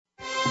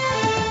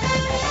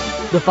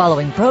The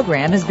following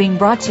program is being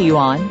brought to you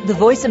on the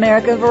Voice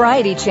America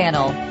Variety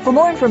Channel. For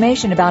more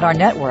information about our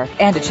network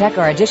and to check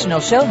our additional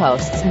show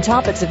hosts and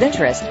topics of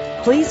interest,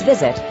 please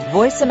visit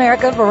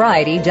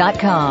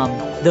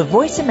voiceamericavariety.com. The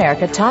Voice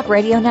America Talk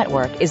Radio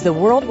Network is the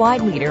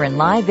worldwide leader in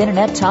live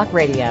Internet talk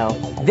radio.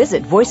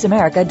 Visit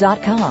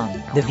voiceamerica.com.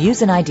 The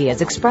views and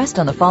ideas expressed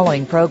on the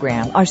following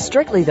program are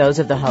strictly those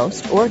of the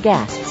host or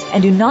guests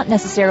and do not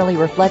necessarily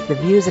reflect the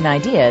views and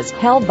ideas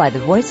held by the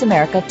Voice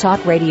America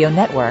Talk Radio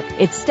Network,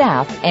 its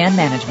staff, and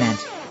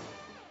management.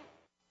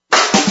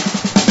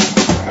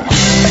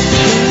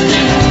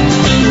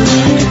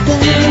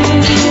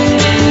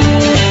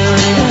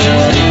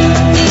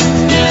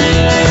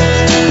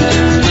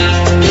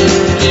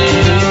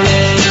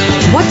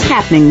 What's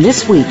happening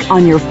this week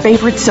on your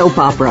favorite soap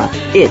opera?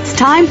 It's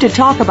time to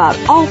talk about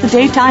all the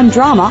daytime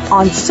drama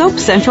on Soap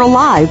Central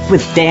Live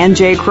with Dan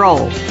J.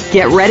 Kroll.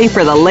 Get ready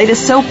for the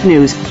latest soap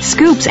news,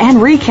 scoops, and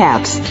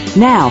recaps.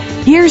 Now,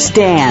 here's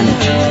Dan.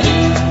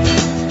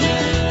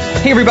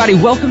 Hey everybody,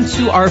 welcome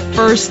to our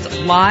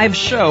first live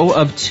show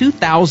of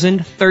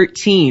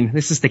 2013.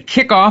 This is the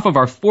kickoff of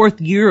our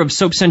fourth year of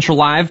Soap Central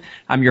Live.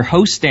 I'm your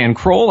host, Dan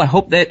Kroll. I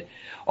hope that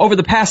over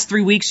the past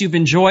 3 weeks you've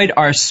enjoyed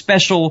our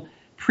special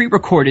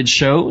pre-recorded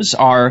shows,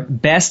 our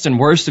best and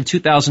worst of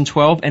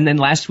 2012, and then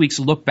last week's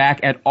look back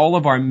at all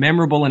of our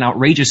memorable and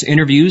outrageous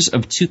interviews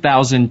of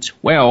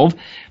 2012.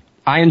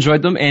 I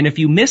enjoyed them, and if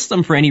you missed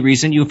them for any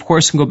reason, you of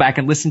course can go back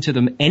and listen to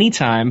them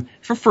anytime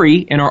for free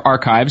in our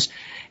archives.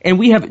 And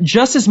we have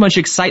just as much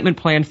excitement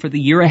planned for the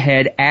year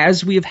ahead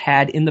as we have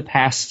had in the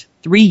past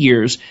 3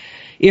 years.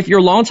 If you're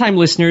longtime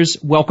listeners,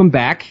 welcome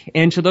back.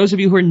 And to those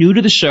of you who are new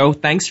to the show,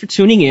 thanks for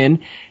tuning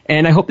in.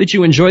 And I hope that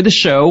you enjoy the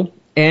show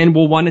and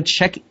will want to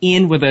check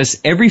in with us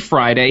every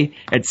Friday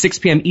at 6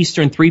 p.m.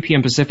 Eastern, 3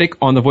 p.m. Pacific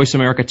on the Voice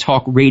America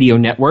Talk Radio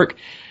Network.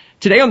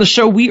 Today on the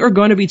show, we are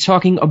going to be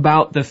talking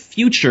about the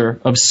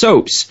future of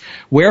soaps,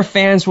 where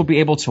fans will be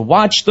able to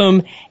watch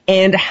them,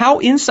 and how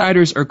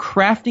insiders are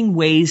crafting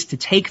ways to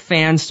take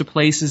fans to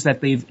places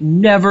that they've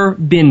never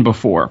been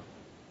before.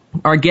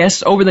 Our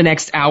guests over the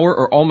next hour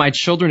are All My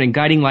Children and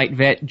Guiding Light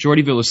vet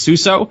Jordi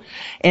Vilasuso,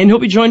 and he'll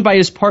be joined by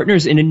his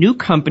partners in a new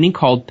company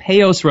called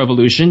Paos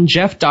Revolution,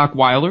 Jeff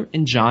Dockweiler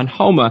and John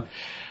Homa.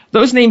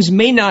 Those names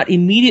may not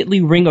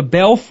immediately ring a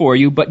bell for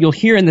you, but you'll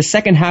hear in the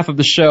second half of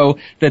the show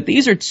that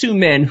these are two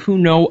men who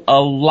know a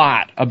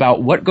lot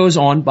about what goes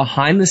on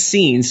behind the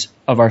scenes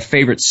of our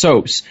favorite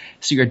soaps.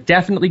 So you're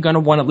definitely going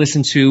to want to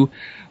listen to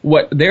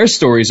what their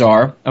stories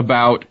are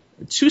about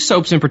two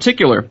soaps in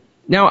particular.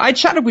 Now, I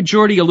chatted with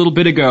Jordi a little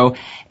bit ago,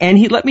 and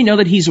he let me know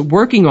that he's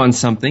working on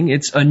something.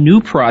 It's a new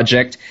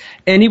project,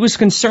 and he was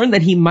concerned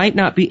that he might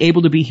not be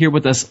able to be here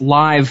with us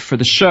live for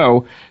the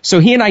show. So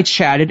he and I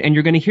chatted, and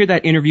you're going to hear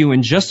that interview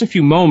in just a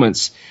few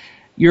moments.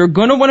 You're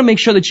going to want to make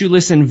sure that you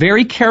listen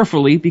very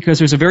carefully because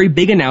there's a very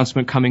big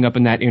announcement coming up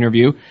in that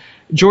interview.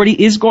 Jordi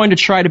is going to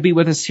try to be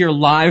with us here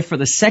live for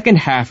the second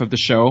half of the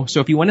show.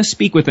 So if you want to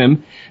speak with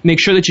him, make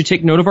sure that you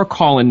take note of our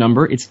call-in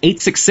number. It's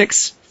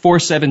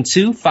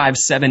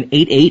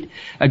 866-472-5788.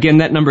 Again,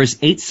 that number is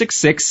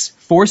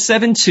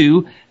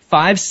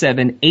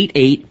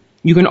 866-472-5788.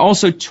 You can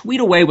also tweet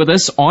away with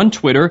us on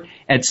Twitter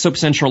at Soap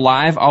Central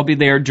Live. I'll be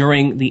there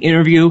during the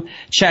interview,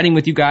 chatting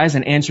with you guys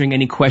and answering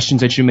any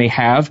questions that you may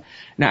have.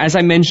 Now, as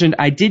I mentioned,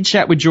 I did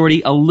chat with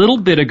Jordi a little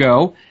bit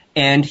ago,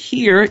 and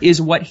here is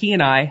what he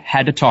and I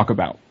had to talk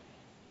about.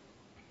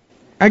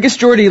 I guess,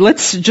 Jordi,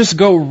 let's just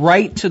go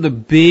right to the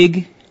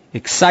big,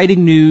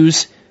 exciting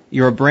news.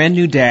 You're a brand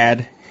new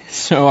dad,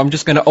 so I'm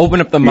just going to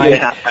open up the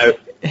mic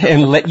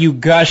and let you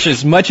gush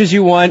as much as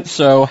you want,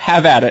 so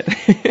have at it.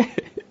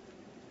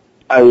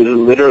 I was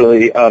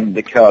literally on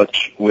the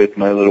couch with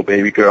my little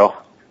baby girl.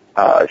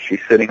 She's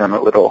sitting on a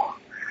little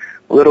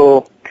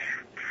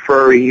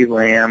furry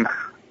lamb.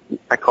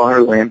 I call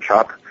her Lamb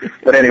Chop.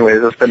 But anyways,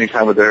 I was spending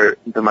time with her.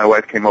 Then my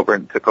wife came over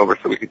and took over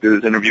so we could do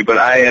this interview. But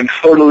I am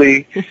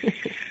totally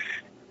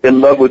in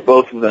love with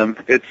both of them.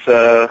 It's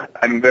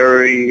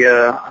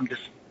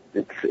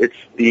it's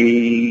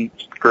the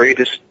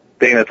greatest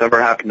thing that's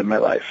ever happened in my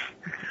life.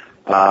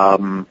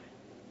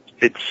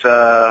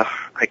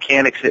 I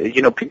can't,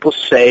 people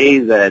say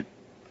that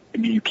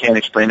you can't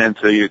explain it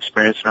until you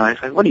experience it. And I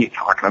say, what are you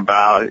talking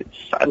about?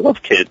 I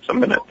love kids.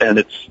 And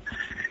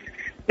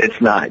it's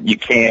not. You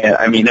can't.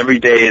 I mean, every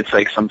day it's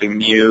like something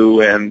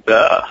new and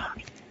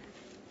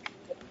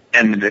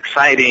it's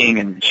exciting.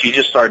 And she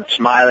just started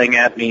smiling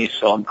at me,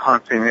 so I'm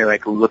constantly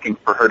like looking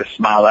for her to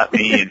smile at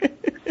me.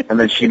 And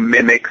then she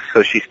mimics,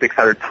 so she sticks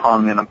out her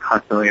tongue, and I'm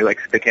constantly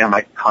like sticking out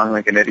my tongue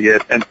like an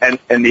idiot.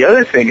 And the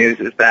other thing is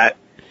that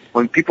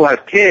when people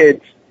have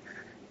kids,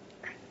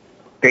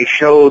 they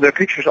show their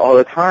pictures all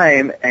the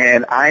time,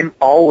 and I'm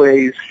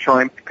always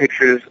showing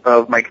pictures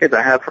of my kids.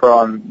 I have her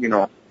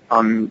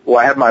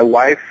I have my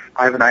wife.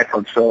 I have an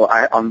iPhone, so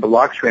on the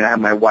lock screen I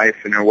have my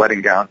wife in her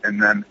wedding gown, and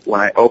then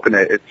when I open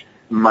it, it's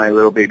my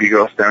little baby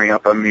girl staring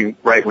up at me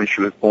right when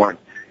she was born.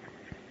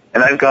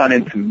 And I've gone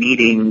into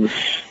meetings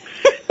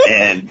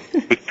and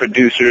with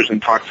producers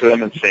and talked to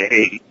them and say,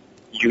 hey,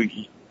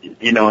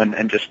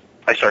 and just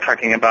I start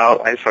talking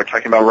about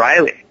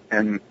Riley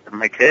and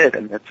my kid,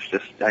 and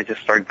I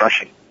just start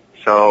gushing.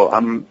 So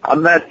I'm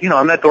that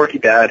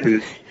dorky dad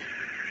who's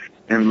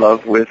in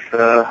love with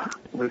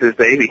his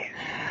baby.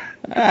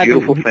 It's a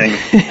beautiful thing.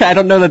 I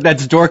don't know that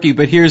that's dorky,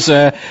 but here's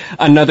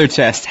another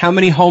test. How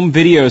many home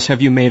videos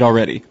have you made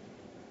already?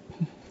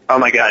 Oh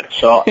my God!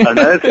 So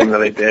another thing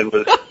that I did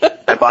was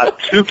I bought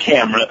 2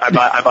 cameras. I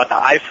bought the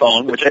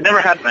iPhone, which I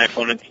never had an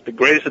iPhone. It's the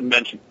greatest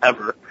invention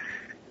ever.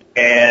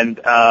 And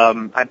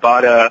I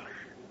bought a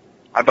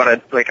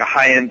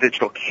high-end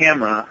digital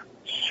camera.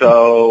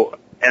 So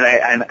and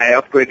I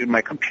upgraded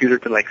my computer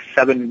to like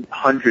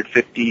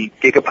 750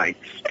 gigabytes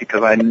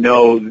because I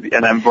know,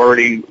 and I'm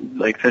already,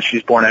 like, since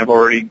she's born, I've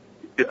already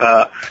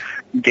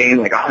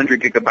gained like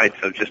 100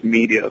 gigabytes of just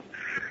media,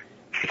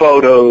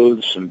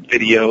 photos and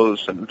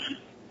videos and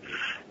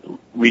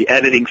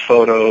re-editing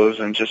photos,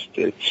 and just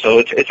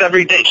it's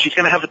every day. She's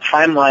going to have a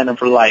timeline of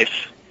her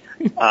life.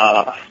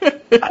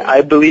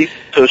 I believe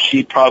so.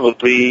 She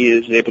probably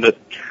is able to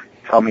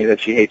tell me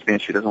that she hates me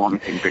and she doesn't want me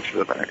taking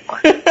pictures of her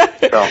anymore.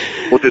 So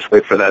we'll just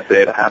wait for that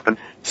day to happen.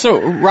 So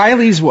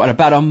Riley's what,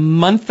 about a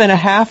month and a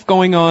half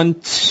going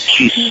on?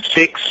 She's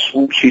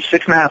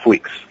 6.5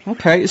 weeks.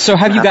 Okay, so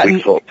have you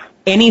gotten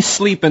any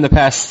sleep in the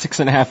past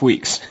 6.5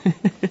 weeks?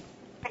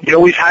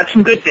 We've had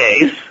some good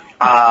days.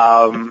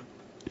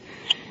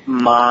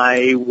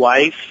 My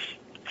wife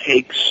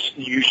takes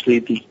usually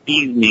the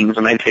evenings,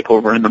 and I take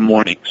over in the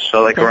mornings.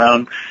 So like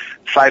around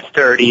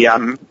 5:30,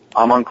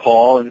 I'm on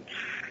call, and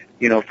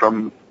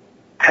from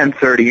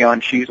 10:30 on,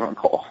 she's on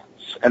call,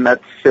 and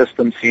that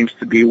system seems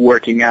to be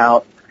working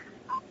out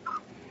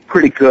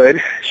pretty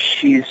good.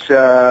 She eats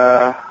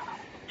a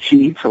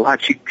lot.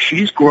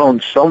 She's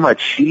grown so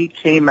much. She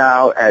came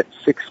out at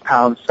 6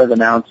 pounds 7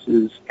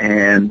 ounces,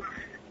 and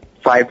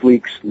 5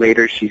 weeks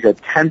later she's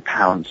at 10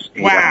 pounds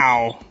 8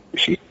 wow.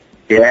 ounces.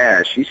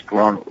 She's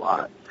grown a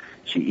lot.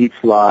 She eats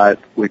a lot,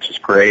 which is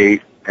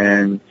great,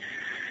 and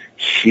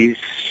she's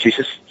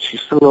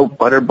a little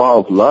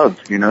butterball of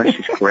love,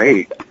 She's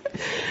great.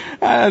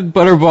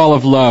 Butterball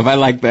of love, I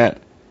like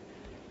that.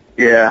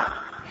 Yeah.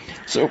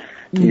 So.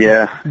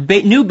 Yeah.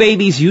 New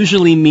babies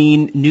usually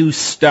mean new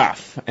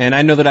stuff, and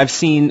I know that I've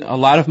seen a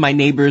lot of my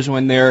neighbors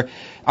when they're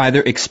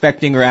either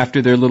expecting or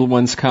after their little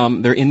ones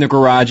come, they're in the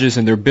garages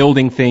and they're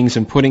building things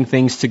and putting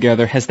things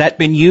together. Has that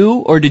been you,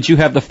 or did you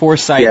have the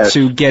foresight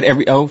to get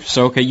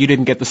you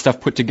didn't get the stuff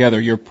put together,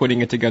 you're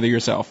putting it together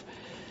yourself?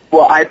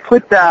 Well, I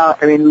put down,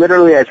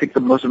 literally I think the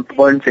most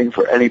important thing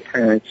for any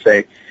parent to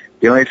say,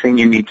 the only thing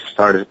you need to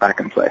start is back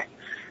and play.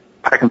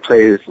 Back and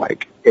play is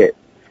like it.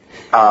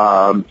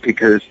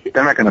 Because she's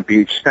not going to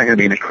be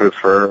in a crib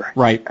for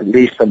at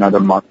least another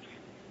month,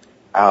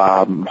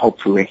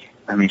 hopefully.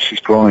 She's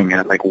growing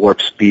at like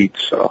warp speed,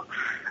 so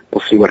we'll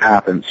see what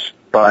happens.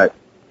 But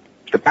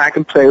the pack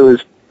and play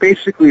was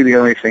basically the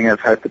only thing I've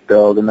had to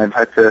build, and I've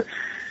had to,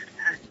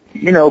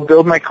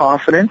 build my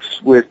confidence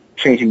with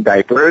changing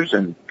diapers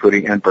and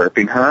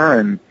burping her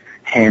and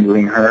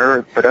handling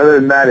her. But other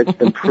than that, it's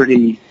been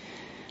pretty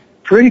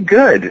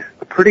good.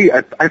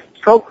 I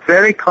felt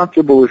very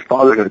comfortable with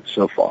fatherhood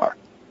so far.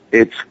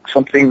 It's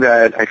something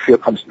that I feel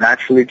comes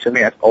naturally to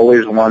me. I've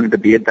always wanted to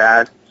be a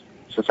dad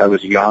since I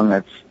was young.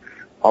 I've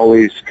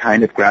always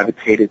kind of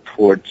gravitated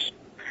towards,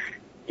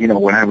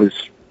 when I was,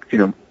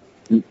 to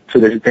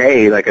this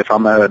day, like if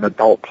I'm at an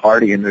adult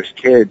party and there's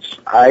kids,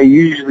 I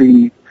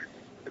usually,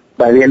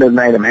 by the end of the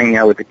night, I'm hanging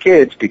out with the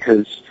kids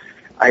because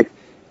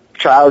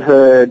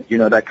childhood,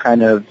 that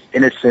kind of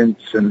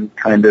innocence and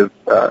kind of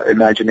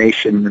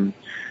imagination and,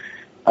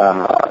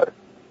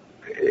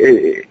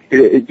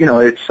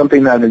 it's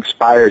something that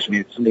inspires me.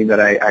 It's something that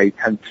I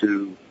tend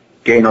to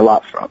gain a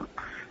lot from.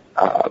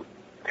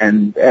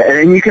 And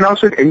you can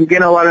also, you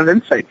gain a lot of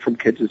insight from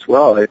kids as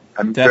well.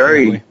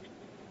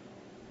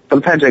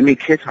 Sometimes I meet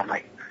kids and I'm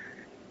like,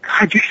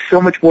 God, you're so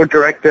much more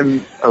direct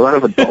than a lot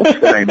of adults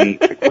that I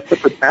meet. Like, what's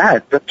up with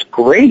that? That's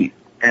great.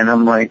 And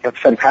I'm like, that's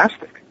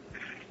fantastic.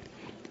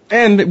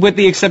 And with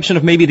the exception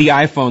of maybe the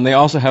iPhone, they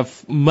also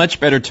have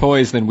much better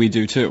toys than we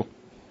do too.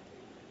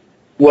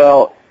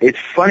 Well, it's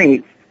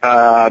funny.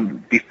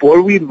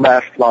 Before we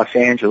left Los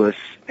Angeles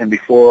and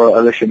before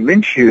Alicia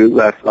Minshew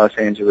left Los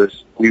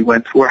Angeles, we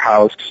went to her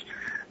house,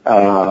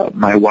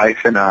 my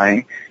wife and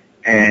I,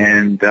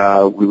 and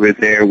we were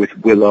there with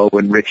Willow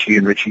and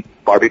Richie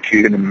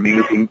barbecued an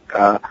amazing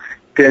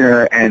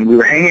dinner, and we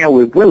were hanging out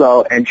with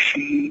Willow, and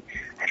I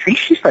think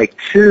she's like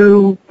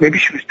 2, maybe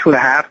she was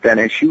 2.5 then,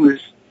 and she was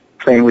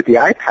playing with the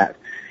iPad.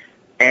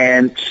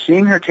 And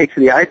seeing her take to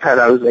the iPad,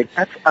 I was like,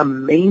 that's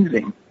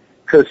amazing,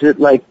 because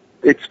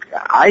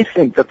I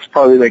think that's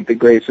probably like the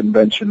greatest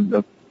invention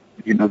of,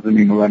 the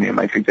new millennium.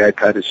 I think the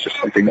iPad is just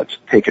something that's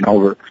taken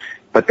over.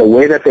 But the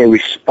way that they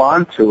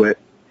respond to it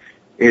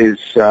is,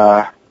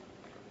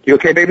 you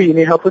okay, baby? You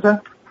need help with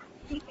that?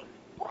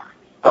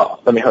 Oh,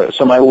 let me hold.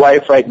 So my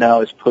wife right now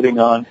is putting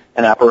on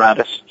an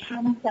apparatus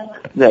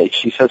that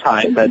she says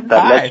hi, that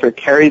lets her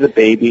carry the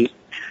baby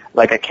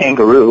like a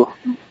kangaroo.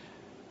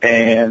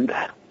 And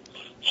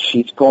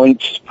she's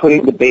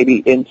putting the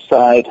baby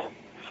inside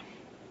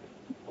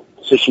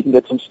so she can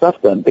get some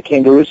stuff done. The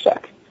kangaroo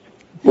sack,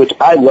 which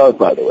I love,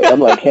 by the way. I'm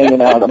like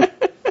hanging out.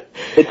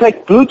 It's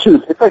like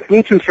Bluetooth. It's like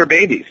Bluetooth for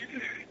babies.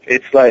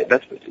 It's like,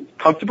 that's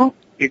comfortable.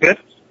 You good?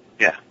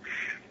 Yeah.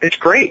 It's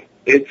great.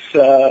 It's,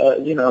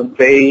 you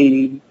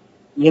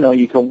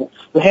can,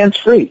 hands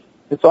free.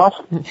 It's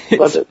awesome.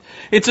 Love it.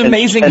 It's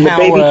amazing and how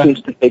the baby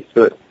seems to take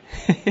to it.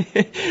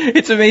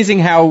 It's amazing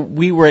how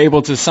we were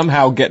able to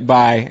somehow get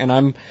by, and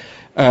I'm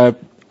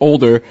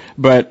older,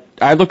 but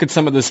I look at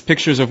some of those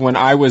pictures of when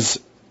I was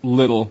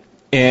little,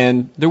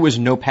 and there was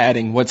no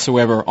padding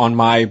whatsoever on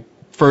my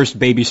first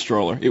baby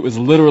stroller. It was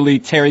literally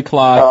terry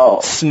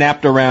cloth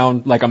snapped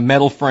around like a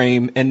metal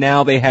frame, and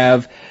now they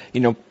have,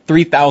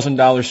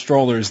 $3,000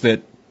 strollers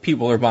that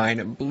people are buying.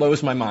 It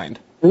blows my mind.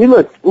 We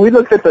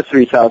looked at the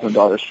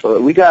 $3,000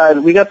 stroller. We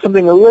got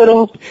something a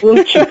little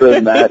cheaper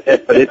than that,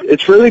 but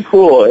it's really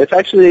cool. It's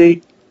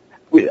actually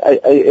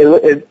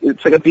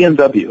it's like a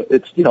BMW.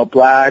 It's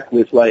black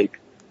with like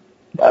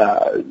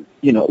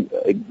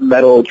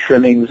metal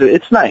trimmings.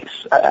 It's nice.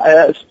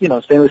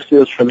 Stainless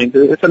steel trimmings.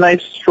 It's a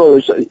nice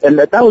stroller. And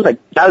that was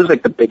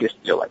like the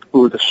biggest deal. Like,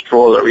 ooh, the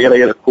stroller. We gotta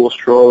get a cool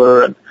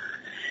stroller. And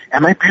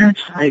my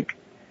parents were like,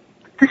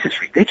 this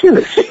is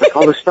ridiculous. Like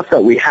all the stuff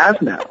that we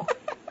have now.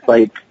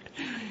 Like,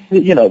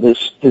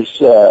 this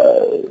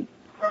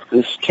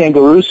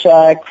kangaroo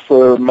sack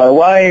for my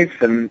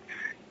wife, and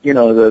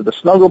the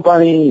snuggle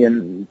bunny,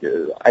 and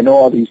I know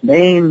all these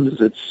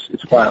names.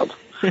 It's wild.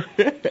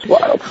 It's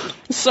wild.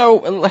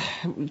 So,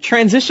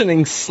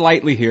 transitioning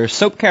slightly here,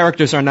 soap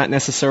characters are not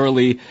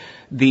necessarily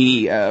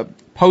the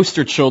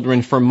poster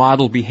children for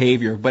model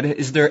behavior, but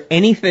is there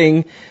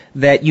anything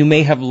that you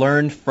may have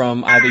learned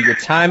from either your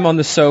time on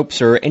the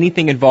soaps or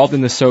anything involved in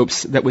the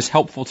soaps that was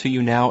helpful to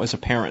you now as a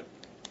parent?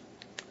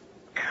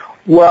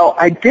 Well,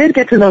 I did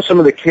get to know some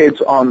of the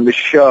kids on the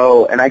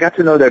show, and I got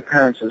to know their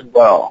parents as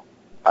well.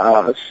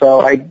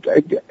 So I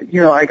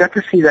got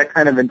to see that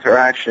kind of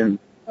interaction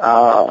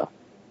a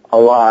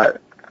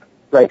lot.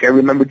 Like, I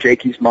remember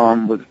Jakey's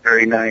mom was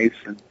very nice,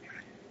 and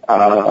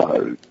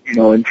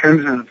in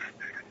terms of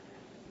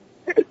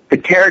the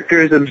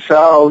characters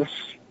themselves,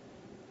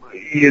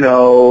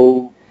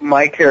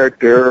 my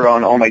character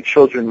on All My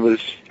Children was,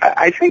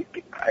 I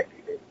think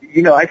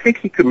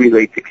he could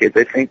relate to kids.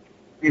 I think,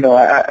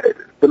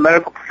 the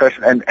medical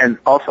profession, and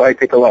also I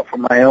take a lot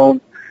from my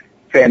own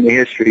family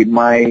history.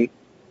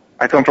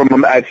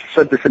 I've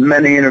said this in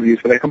many interviews,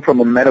 but I come from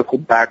a medical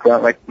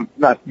background, like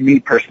not me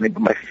personally,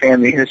 but my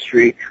family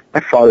history.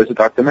 My father's a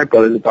doctor, my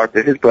brother's a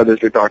doctor, his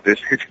brothers are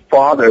doctors, his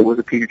father was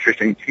a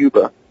pediatrician in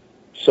Cuba.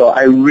 So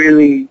I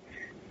really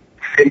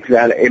think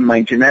that in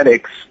my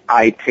genetics,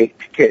 I take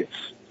to kids.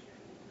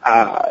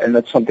 And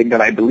that's something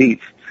that I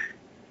believe.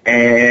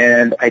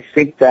 And I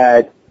think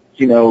that,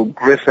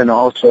 Griffin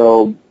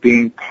also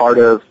being part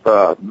of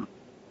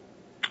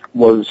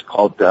what was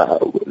called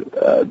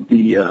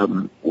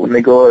when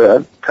they go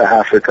to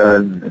Africa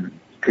and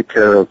take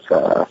care of,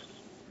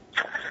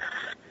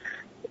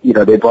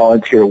 they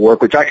volunteer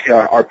work, which actually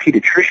our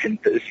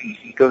pediatrician does.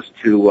 He goes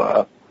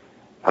to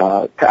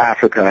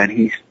Africa, and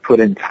he's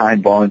put in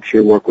time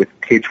volunteer work with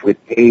kids with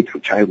AIDS,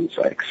 which I was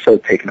like so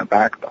taken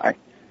aback by.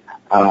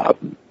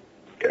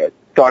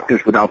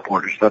 Doctors Without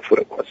Borders, that's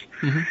what it was.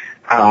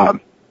 Mm-hmm.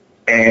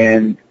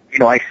 And,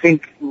 I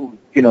think,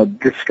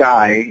 this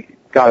guy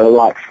got a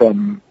lot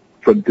from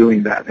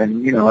doing that.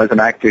 And, as an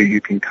actor, you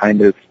can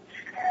kind of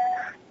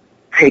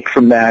take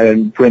from that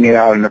and bring it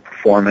out in a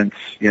performance.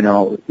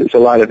 There's a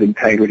lot of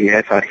integrity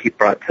I thought he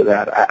brought to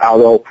that.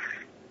 Although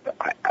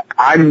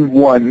I'm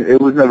one, it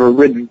was never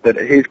written, but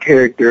his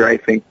character, I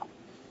think,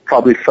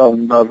 probably fell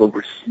in love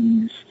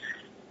overseas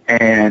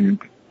and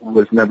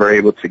was never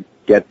able to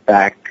get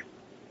back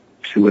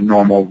to a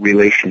normal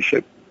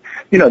relationship.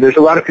 There's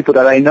a lot of people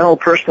that I know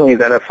personally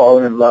that have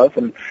fallen in love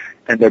and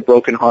they're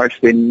broken hearts.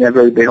 They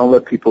don't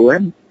let people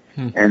in.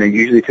 And it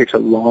usually takes a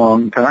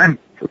long time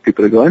for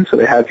people to go in. So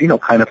they have,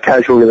 kind of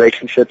casual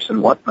relationships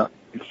and whatnot.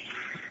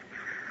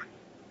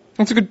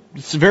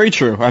 It's very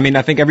true. I mean,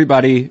 I think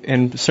everybody,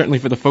 and certainly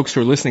for the folks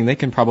who are listening, they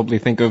can probably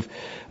think of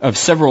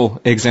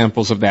several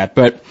examples of that.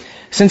 But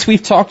since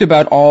we've talked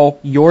about all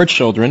your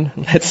children,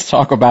 let's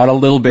talk about a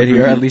little bit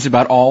here, at least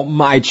about All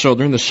My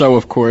Children, the show,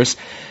 of course.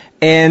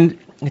 And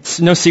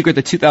it's no secret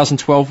that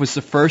 2012 was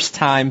the first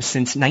time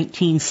since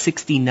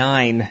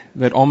 1969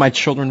 that All My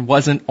Children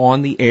wasn't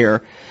on the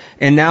air.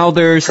 And now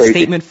there's a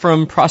statement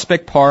from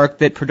Prospect Park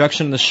that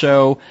production of the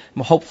show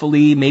will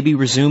hopefully maybe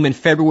resume in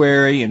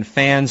February, and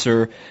fans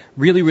are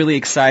really, really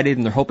excited,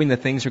 and they're hoping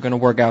that things are going to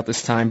work out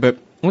this time. But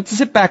let's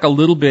zip back a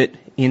little bit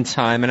in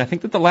time, and I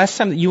think that the last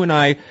time that you and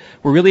I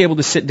were really able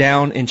to sit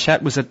down and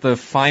chat was at the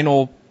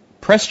final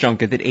press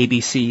junket that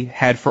ABC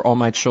had for All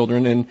My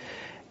Children. And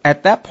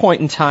at that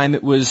point in time,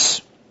 it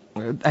was,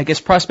 I guess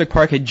Prospect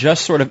Park had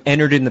just sort of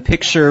entered in the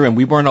picture, and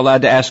we weren't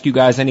allowed to ask you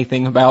guys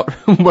anything about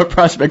what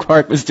Prospect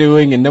Park was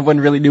doing, and no one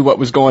really knew what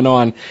was going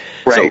on.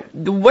 Right.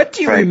 So what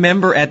do you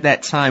remember at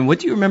that time? What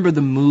do you remember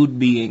the mood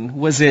being?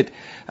 Was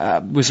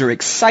there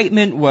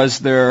excitement?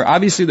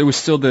 Obviously there was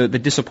still the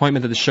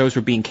disappointment that the shows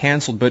were being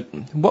canceled, but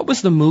what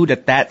was the mood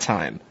at that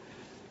time?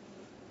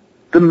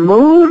 The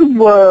mood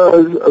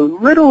was a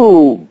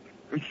little,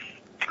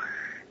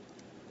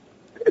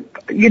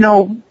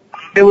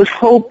 there was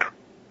hope,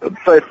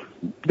 but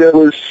there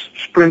was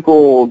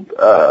sprinkled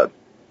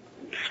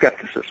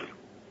skepticism,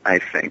 I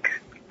think,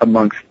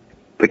 amongst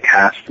the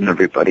cast and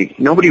everybody.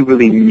 Nobody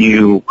really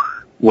knew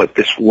what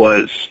this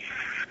was.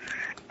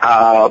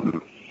 I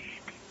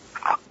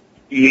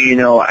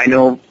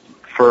know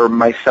for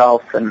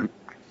myself and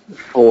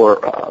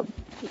for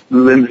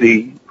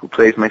Lindsay, who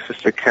plays my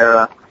sister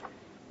Kara,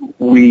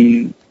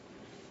 it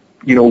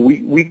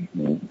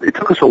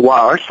took us a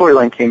while. Our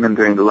storyline came in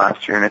during the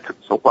last year, and it took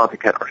us a while to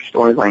get our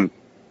storyline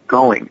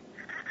going,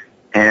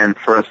 and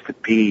for us to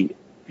be,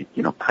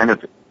 kind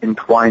of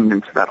entwined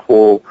into that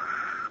whole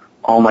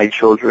All My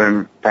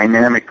Children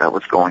dynamic that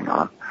was going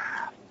on.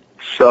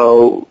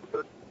 So,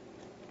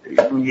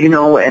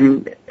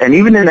 and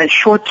even in that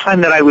short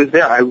time that I was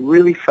there, I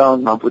really fell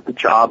in love with the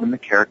job and the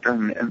character,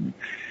 and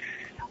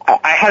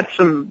I had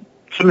some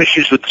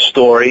issues with the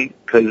story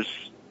because,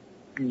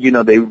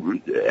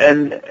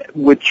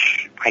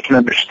 which I can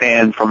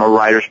understand from a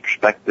writer's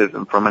perspective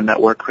and from a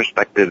network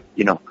perspective.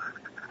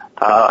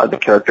 The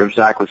character of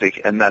Zach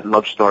and that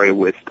love story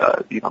with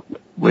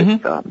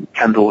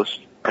Kendall was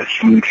a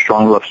huge,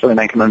 strong love story, and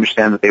I can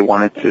understand that they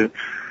wanted to,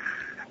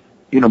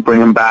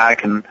 bring him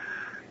back, and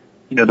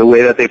the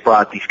way that they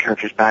brought these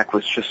characters back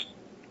was just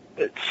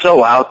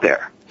so out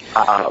there,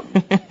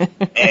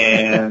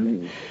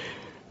 and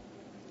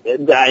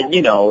that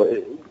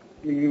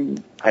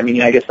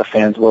I guess the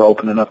fans were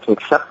open enough to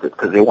accept it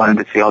because they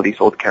wanted to see all these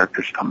old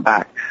characters come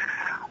back.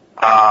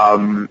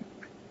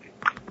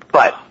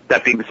 But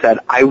that being said,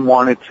 I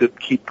wanted to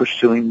keep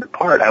pursuing the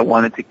part. I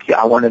wanted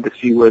to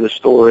see where the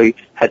story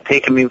had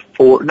taken me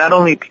forward, not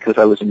only because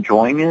I was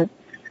enjoying it,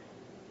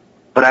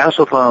 but I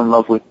also fell in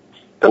love with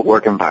the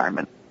work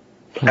environment.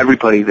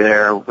 Everybody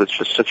there was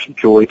just such a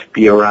joy to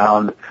be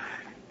around.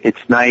 It's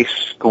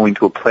nice going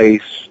to a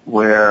place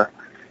where,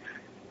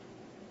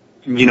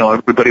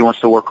 everybody wants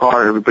to work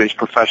hard, everybody's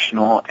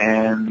professional,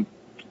 and,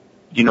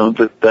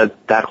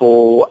 that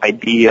whole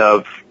idea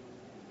of,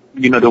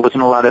 there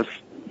wasn't a lot of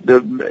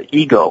the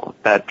ego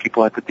that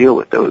people had to deal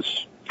with. There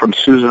was, from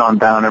Susan on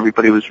down,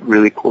 everybody was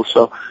really cool.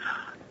 So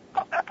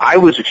I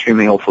was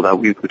extremely hopeful that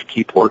we would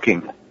keep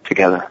working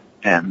together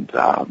and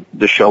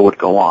the show would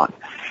go on.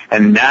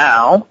 And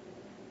now,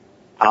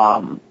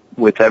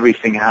 with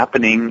everything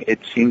happening, it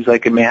seems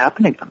like it may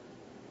happen again.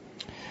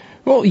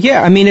 Well,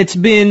 yeah, it's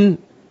been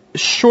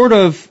short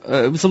of,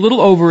 it was a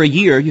little over a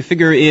year. You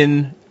figure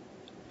in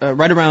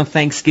right around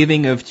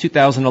Thanksgiving of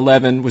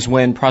 2011 was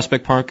when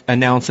Prospect Park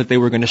announced that they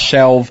were going to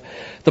shelve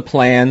the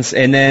plans,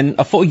 and then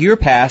a full year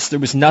passed, there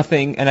was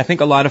nothing, and I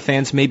think a lot of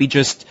fans maybe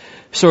just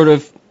sort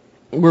of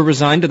were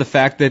resigned to the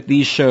fact that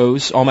these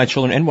shows, All My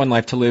Children and One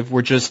Life to Live,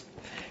 were just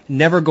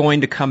never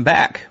going to come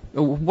back.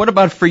 What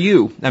about for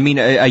you?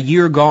 A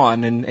year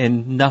gone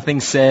and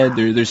nothing said,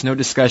 there's no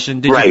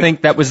discussion. Did you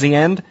think that was the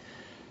end?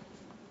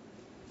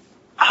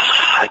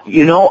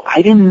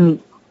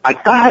 I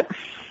thought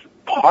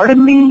part of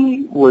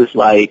me was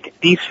like,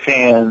 these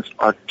fans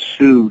are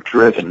too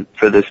driven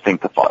for this thing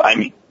to fall.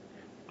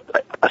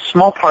 A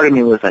small part of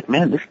me was like,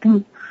 man,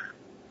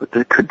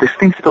 could this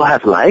thing still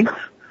have legs?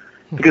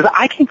 Because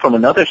I came from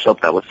another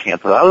soap that was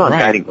canceled. I was on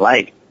Guiding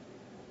Light.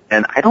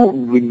 And I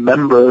don't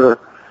remember,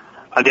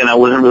 again, I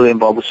wasn't really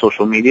involved with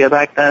social media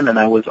back then, and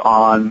I was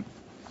on,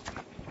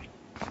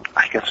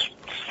 I guess,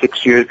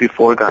 6 years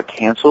before it got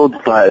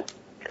canceled, but,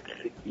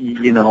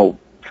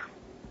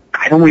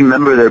 I don't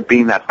remember there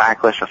being that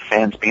backlash of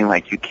fans being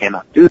like, you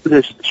cannot do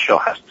this, the show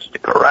has to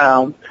stick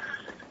around.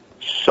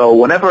 So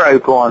whenever I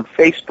go on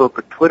Facebook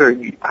or Twitter,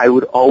 I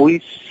would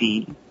always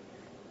see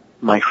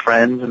my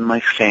friends and my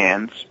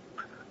fans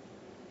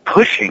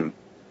pushing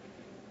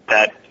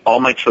that All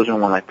My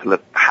Children, One Life to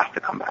Live has to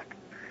come back.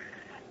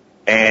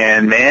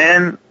 And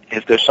man,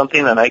 if there's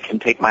something that I can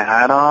take my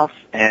hat off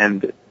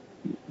and,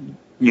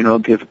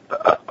 give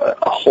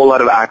a whole lot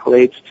of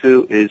accolades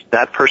to, is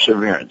that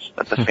perseverance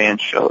that the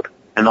fans showed.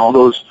 And all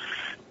those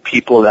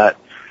people that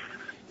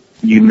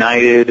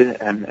united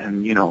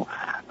and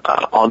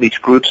all these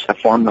groups that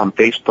formed on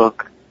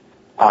Facebook,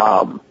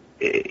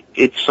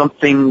 it's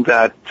something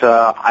that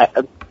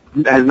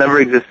has never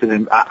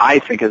existed I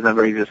think has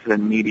never existed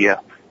in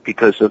media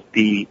because of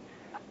the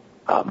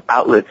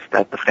outlets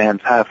that the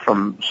fans have,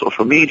 from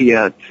social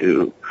media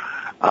to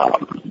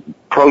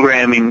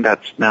programming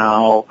that's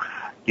now,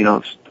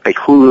 like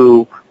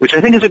Hulu, which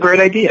I think is a great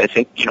idea. I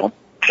think,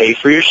 pay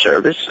for your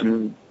service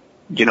and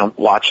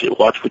watch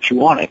what you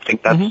want. I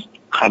think that's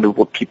kind of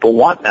what people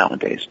want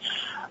nowadays.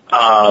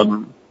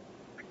 So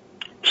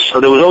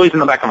there was always in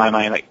the back of my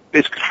mind, like,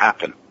 this could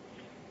happen.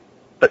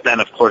 But then,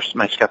 of course,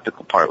 my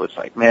skeptical part was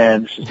like,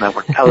 man, this is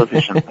network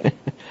television.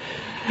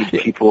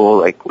 These people,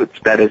 like, what's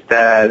dead is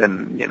dead.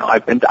 And,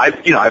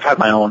 I've had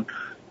my own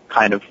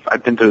kind of,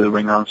 I've been through the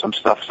ringer on some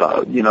stuff.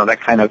 So,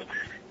 that kind of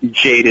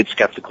jaded,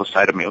 skeptical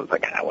side of me was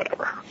like,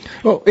 whatever.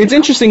 Well, it's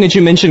interesting that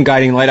you mentioned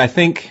Guiding Light. I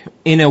think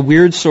in a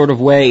weird sort of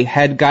way,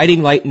 had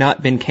Guiding Light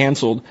not been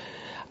canceled,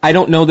 I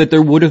don't know that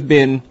there would have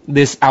been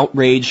this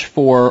outrage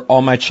for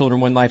All My Children,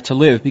 One Life to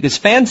Live, because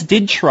fans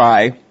did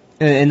try,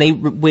 and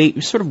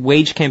they sort of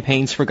waged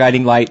campaigns for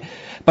Guiding Light,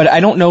 but I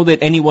don't know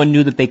that anyone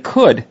knew that they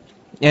could.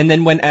 And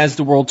then when As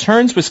the World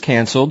Turns was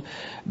canceled,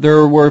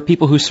 there were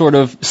people who sort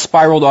of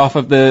spiraled off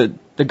of the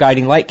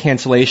Guiding Light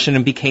cancellation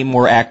and became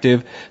more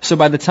active. So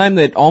by the time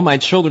that All My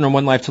Children and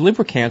One Life to Live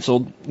were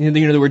canceled,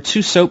 there were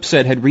two soaps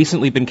that had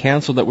recently been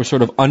canceled that were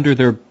sort of under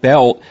their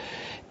belt.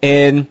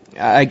 And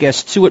I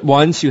guess two at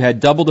once, you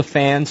had double the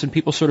fans, and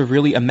people sort of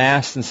really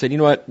amassed and said, you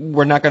know what,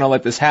 we're not going to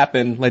let this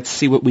happen. Let's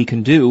see what we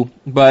can do.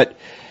 But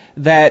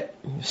that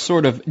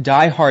sort of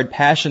diehard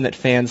passion that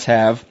fans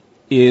have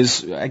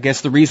is, I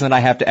guess, the reason that I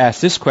have to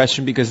ask this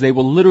question, because they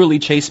will literally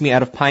chase me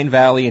out of Pine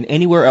Valley and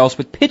anywhere else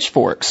with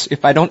pitchforks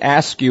if I don't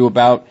ask you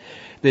about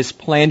this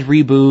planned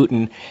reboot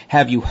and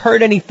have you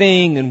heard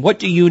anything and what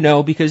do you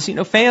know? Because,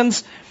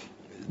 fans,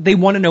 they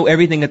want to know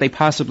everything that they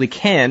possibly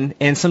can,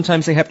 and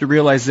sometimes they have to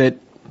realize that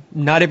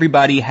not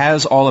everybody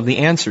has all of the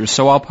answers.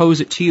 So I'll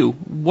pose it to you.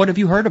 What have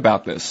you heard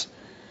about this?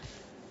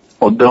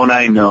 Well, don't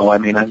I know? I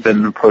mean, I've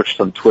been approached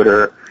on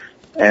Twitter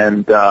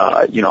and,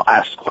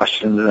 asked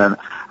questions, and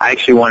I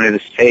actually wanted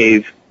to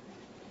save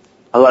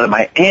a lot of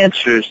my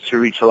answers to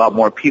reach a lot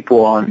more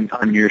people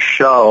on your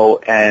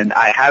show, and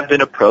I have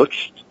been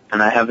approached,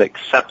 and I have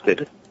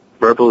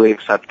verbally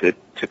accepted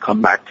to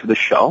come back to the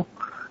show.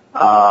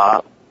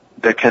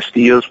 The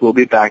Castillos will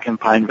be back in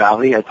Pine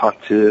Valley. I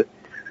talked to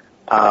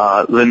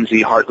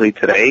Lindsay Hartley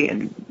today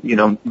and,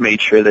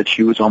 made sure that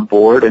she was on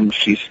board, and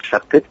she's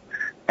accepted.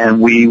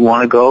 And we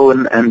want to go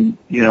and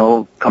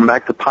come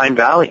back to Pine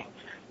Valley.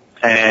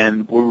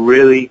 And we're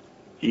really,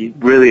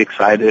 really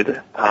excited.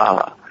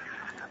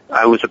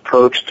 I was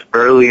approached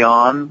early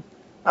on.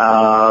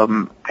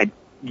 Again,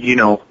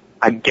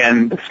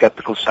 the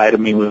skeptical side of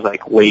me was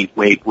like, wait,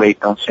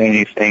 don't say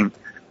anything.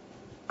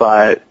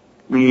 But,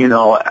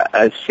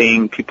 as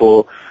seeing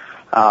people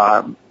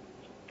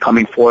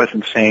coming forth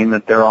and saying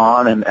that they're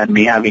on, and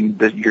me having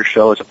your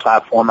show as a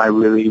platform, I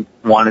really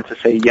wanted to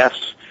say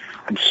yes.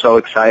 I'm so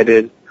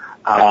excited.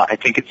 I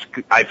think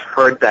I've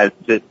heard that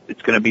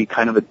it's going to be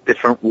kind of a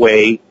different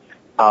way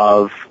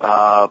of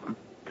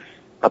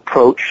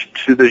approach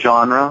to the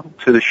genre,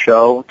 to the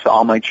show, to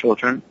All My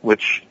Children,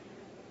 which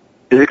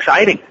is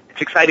exciting.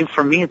 It's exciting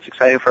for me. It's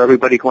exciting for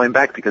everybody going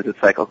back, because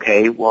it's like,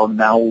 okay, well,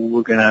 now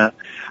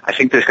I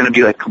think there's going to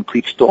be like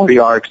complete story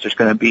arcs. There's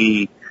going to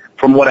be,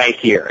 from what I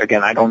hear,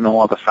 again, I don't know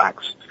all the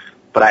facts,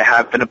 but I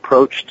have been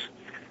approached,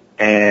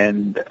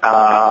 and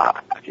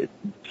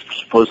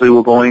supposedly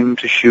we're going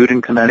to shoot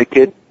in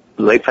Connecticut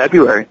late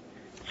February.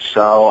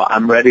 So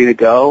I'm ready to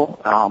go.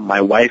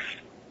 My wife,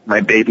 my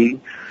baby,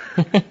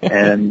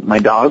 and my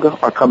dog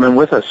are coming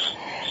with us.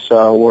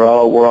 So we're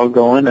all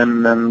going,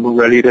 and we're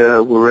ready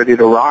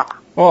to rock.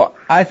 Well,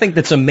 I think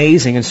that's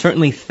amazing, and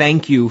certainly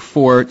thank you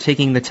for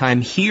taking the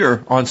time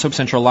here on Soap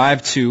Central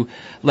Live to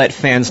let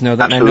fans know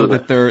that. Absolutely. And I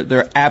know that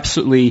they're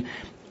absolutely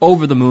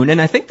over the moon.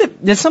 And I think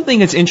that there's something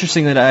that's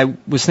interesting that I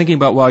was thinking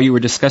about while you were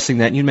discussing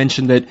that. You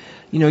mentioned that,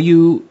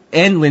 you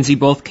and Lindsay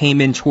both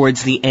came in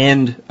towards the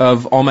end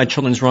of All My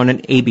Children's run on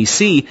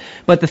ABC.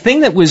 But the thing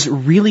that was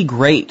really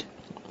great,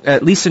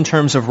 at least in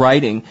terms of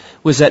writing,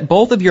 was that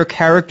both of your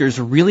characters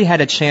really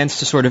had a chance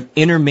to sort of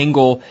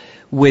intermingle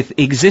with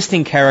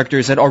existing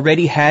characters that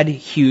already had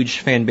huge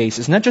fan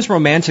bases, not just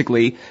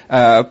romantically,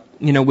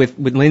 with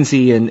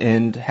Lindsay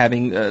and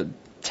having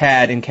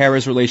Tad and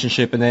Kara's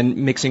relationship and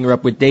then mixing her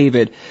up with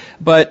David.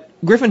 But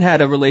Griffin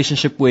had a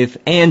relationship with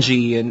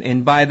Angie,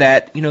 and by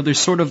that, there's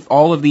sort of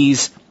all of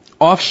these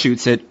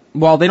offshoots that,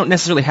 while they don't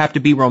necessarily have to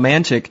be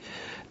romantic,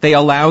 they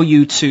allow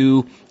you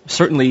to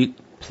certainly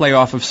play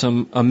off of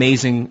some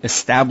amazing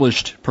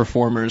established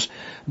performers,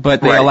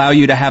 but they allow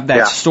you to have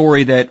that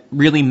story that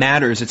really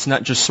matters. It's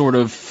not just sort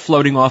of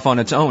floating off on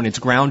its own. It's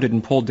grounded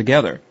and pulled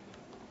together.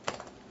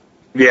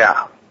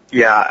 Yeah.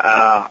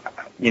 I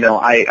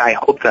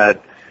hope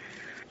that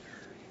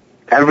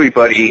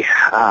everybody,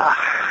 for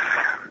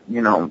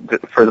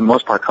the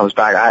most part comes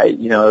back. It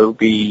would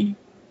be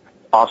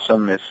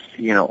awesome if,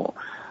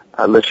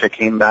 Alicia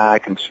came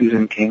back and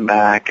Susan came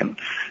back and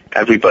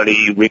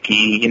everybody,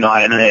 Ricky,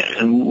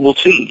 and we'll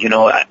see.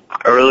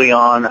 Early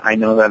on, I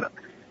know that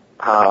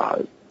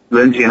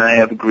Lindsay and I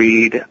have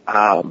agreed.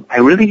 I've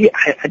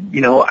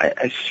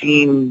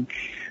seen,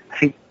 I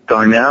think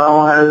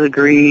Darnell has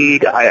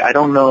agreed. I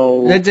don't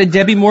know.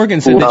 Debbie Morgan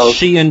said that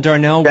she and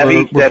Darnell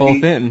were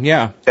both in.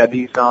 Yeah.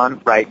 Debbie's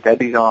on, right?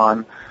 Debbie's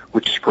on,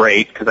 which is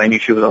great because I knew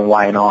she was on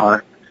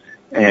Y&R,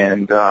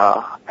 and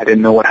I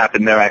didn't know what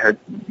happened there. I heard,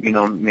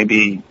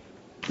 maybe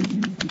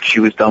she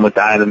was done with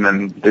that, and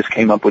then this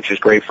came up, which is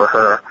great for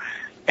her.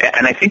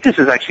 And I think this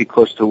is actually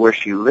close to where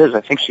she lives.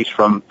 I think she's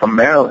from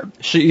Maryland.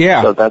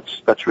 So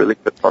that's really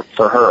good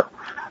for her.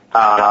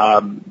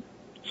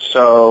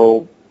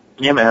 So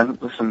yeah, man.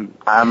 Listen,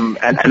 and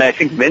I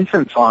think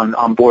Vincent's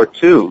on board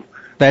too,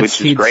 which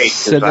is great.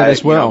 Said that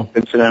as well.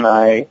 Vincent and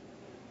I,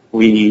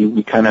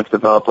 we kind of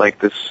developed like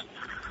this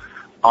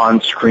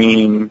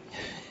on-screen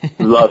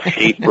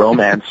love-hate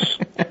romance.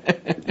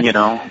 You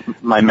know,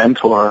 my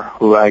mentor,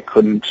 who I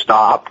couldn't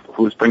stop,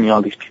 who was bringing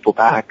all these people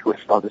back with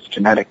all this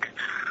genetic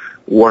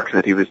work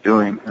that he was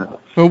doing.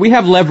 Well, we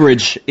have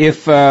leverage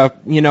if,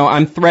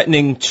 I'm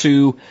threatening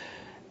to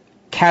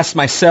cast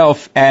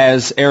myself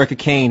as Erica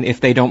Kane if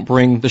they don't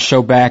bring the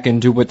show back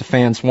and do what the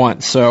fans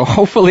want. So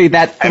hopefully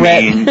that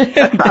threat... I mean,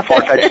 that's not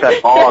far-fetched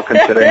at all,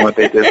 considering what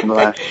they did in the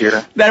last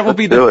year. That will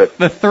be the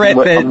threat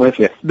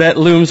that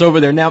looms over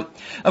there. Now,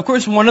 of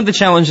course, one of the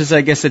challenges, I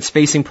guess, that's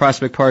facing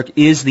Prospect Park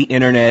is the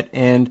Internet.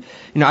 And,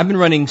 I've been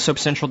running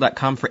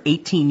SoapCentral.com for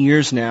 18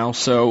 years now,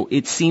 so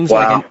it seems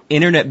like an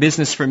Internet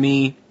business for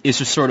me is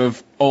just sort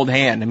of old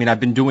hand. I mean, I've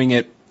been doing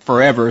it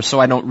forever, so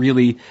I don't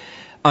really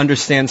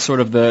understand sort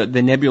of the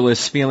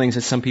nebulous feelings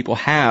that some people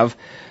have.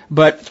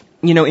 But,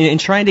 in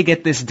trying to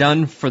get this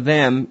done for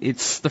them,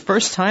 it's the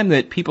first time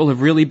that people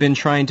have really been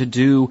trying to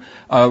do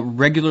a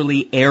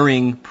regularly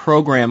airing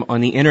program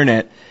on the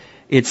Internet.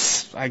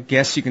 It's, I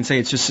guess you can say,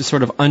 it's just a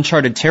sort of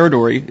uncharted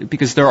territory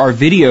because there are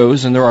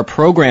videos and there are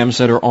programs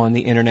that are on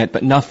the Internet,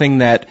 but nothing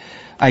that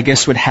I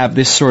guess would have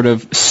this sort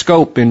of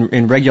scope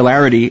and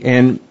regularity.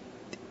 And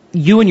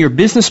you and your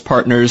business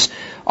partners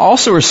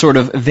also are sort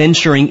of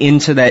venturing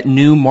into that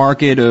new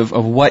market of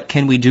what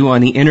can we do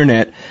on the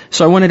Internet.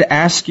 So I wanted to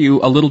ask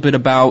you a little bit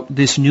about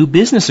this new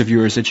business of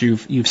yours that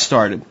you've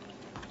started.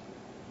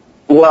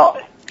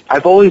 Well,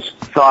 I've always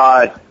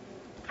thought,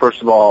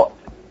 first of all,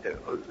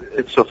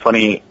 it's so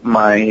funny,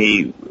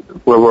 where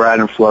we're at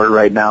in Florida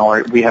right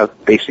now, we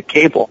have basic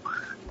cable,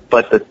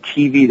 but the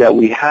TV that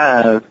we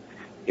have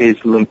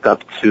is linked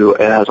up to,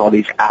 it has all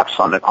these apps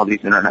on it, all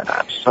these Internet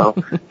apps. So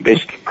you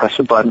basically press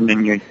a button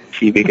and your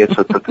TV gets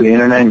hooked up to the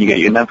Internet and you get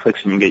your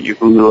Netflix and you get your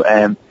Hulu,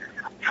 and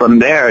from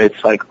there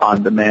it's like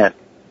on demand.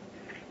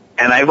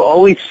 And I've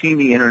always seen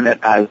the Internet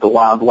as the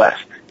Wild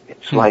West.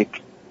 It's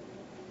like,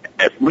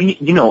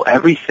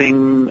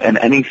 everything and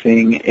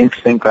anything,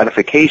 instant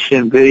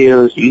gratification,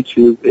 videos,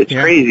 YouTube, it's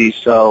crazy.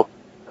 So,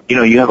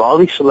 you have all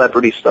these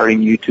celebrities starting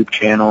YouTube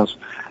channels.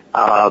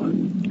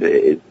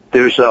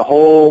 There's a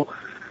whole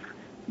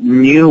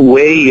new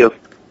way of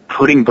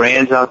putting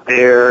brands out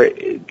there,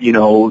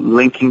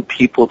 linking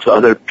people to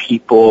other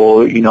people,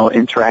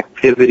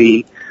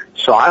 interactivity.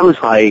 So I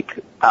was like,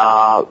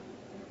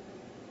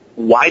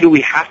 why do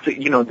we have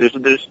to,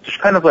 there's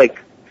kind of like,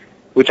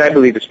 which I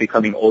believe is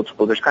becoming old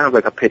school, there's kind of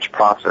like a pitch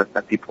process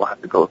that people have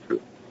to go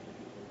through.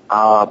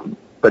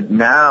 But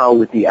now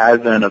with the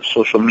advent of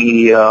social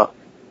media,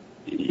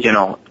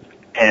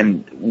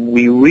 and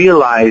we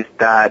realize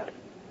that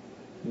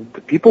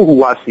the people who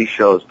watch these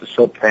shows, the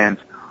soap fans,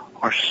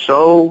 are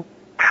so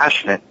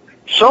passionate,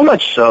 so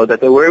much so that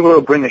they were able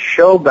to bring a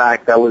show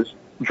back that was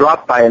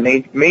dropped by a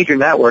major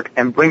network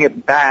and bring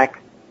it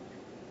back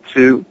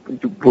to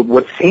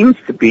what seems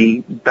to be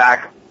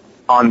back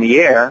on the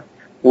air,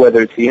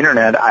 whether it's the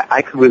Internet.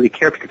 I could really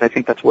care because I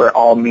think that's where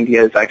all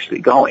media is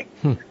actually going.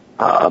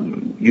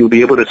 You'll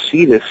be able to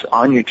see this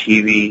on your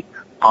TV,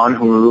 on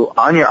Hulu,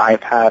 on your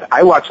iPad.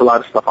 I watch a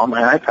lot of stuff on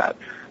my iPad.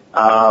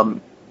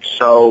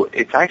 So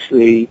it's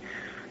actually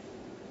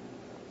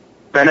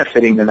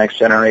benefiting the next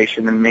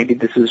generation, and maybe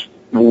this is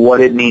what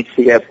it needs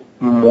to get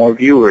more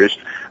viewers.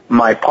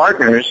 My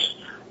partners,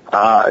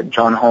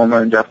 John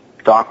Homer and Jeff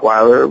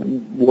Dockweiler,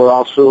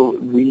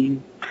 we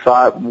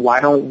thought,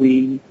 why don't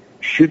we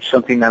shoot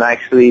something that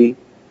actually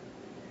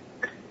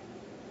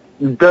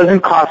doesn't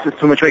cost us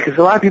too much, right? Because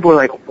a lot of people are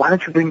like, why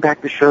don't you bring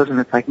back the shows?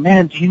 And it's like,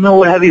 man, do you know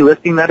what heavy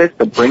lifting that is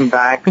to bring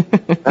back?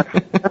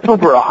 That's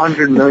over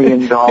 $100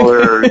 million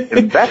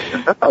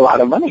investment. That's a lot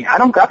of money. I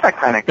don't got that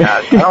kind of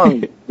cash. I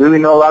don't really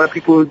know a lot of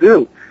people who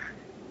do.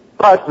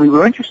 But we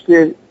were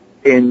interested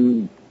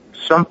in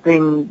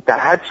something that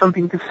had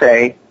something to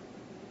say,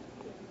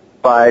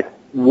 but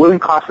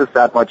wouldn't cost us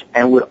that much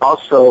and would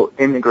also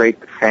integrate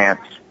the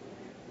fans.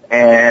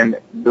 And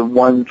the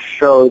one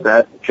show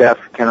that Jeff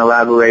can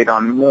elaborate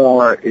on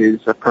more is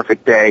A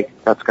Perfect Day.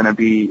 That's going to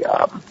be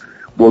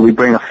where we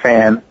bring a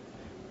fan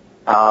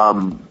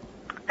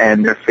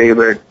and their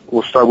favorite.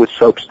 We'll start with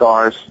soap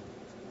stars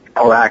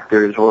or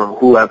actors or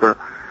whoever,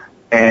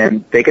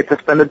 and they get to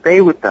spend a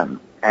day with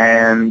them.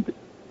 And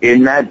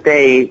in that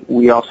day,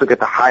 we also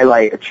get to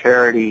highlight a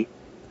charity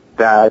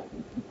that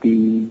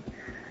the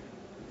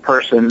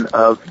person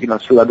of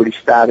celebrity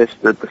status,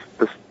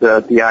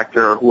 the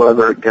actor or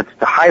whoever gets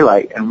to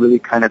highlight and really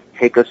kind of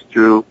take us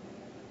through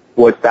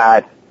what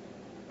that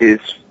is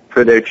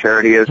for their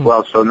charity as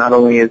well. So not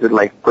only is it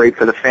like great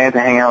for the fan to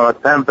hang out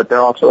with them, but they're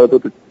also able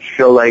to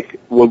show like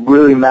what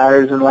really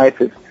matters in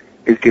life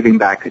is giving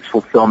back, it's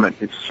fulfillment,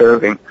 it's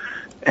serving.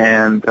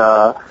 And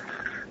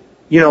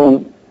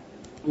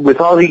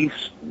with all the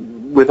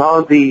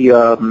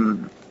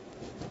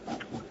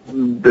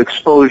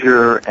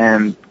exposure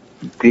and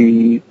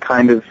the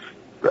kind of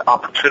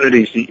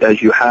opportunities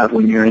as you have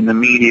when you're in the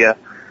media,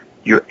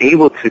 you're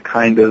able to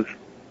kind of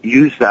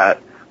use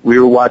that. We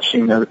were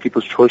watching the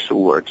People's Choice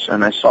Awards,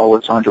 and I saw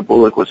what Sandra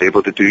Bullock was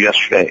able to do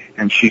yesterday,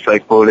 and she's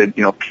like voted,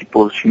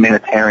 people's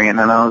humanitarian,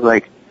 and I was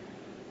like,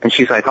 and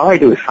she's like, all I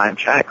do is sign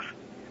checks,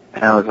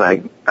 and I was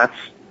like,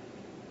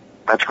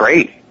 that's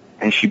great.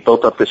 and she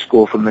built up this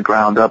school from the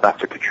ground up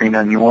after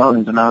Katrina in New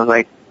Orleans. And I was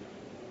like,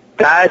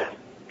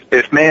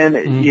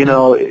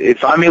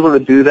 if I'm able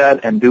to do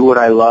that and do what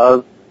I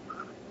love,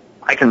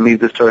 I can leave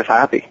this earth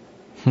happy.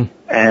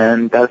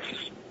 And that's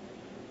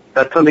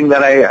something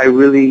that I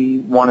really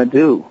want to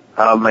do.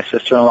 My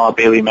sister-in-law,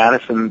 Bailey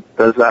Madison,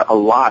 does that a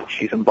lot.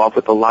 She's involved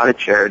with a lot of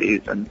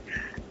charities,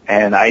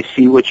 and I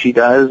see what she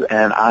does,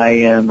 and I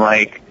am,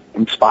 like,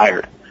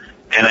 inspired.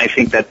 And I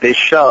think that this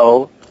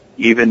show,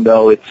 even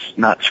though it's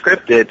not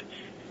scripted,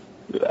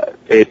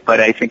 but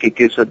I think it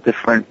gives a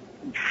different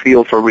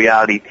feel for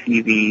reality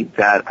TV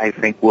that I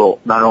think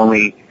will not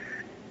only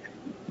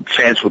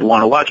fans would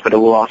want to watch, but it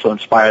will also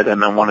inspire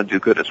them and want to do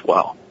good as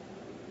well.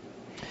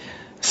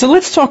 So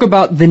let's talk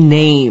about the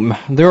name.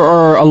 There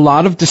are a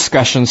lot of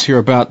discussions here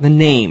about the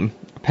name,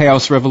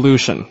 Paos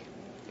Revolution.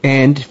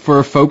 And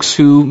for folks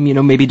who,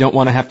 maybe don't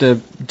want to have to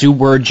do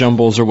word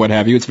jumbles or what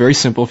have you, it's very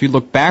simple. If you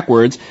look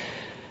backwards,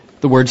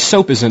 the word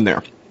soap is in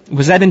there.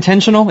 Was that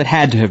intentional? It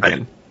had to have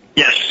been.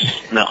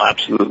 Yes. No,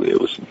 absolutely.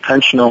 It was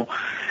intentional.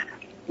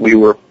 We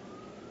were,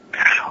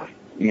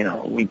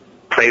 we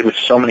played with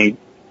so many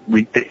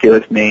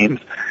ridiculous names.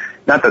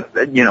 Not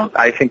that,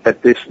 I think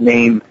that this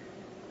name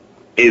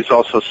is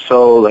also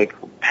so, like,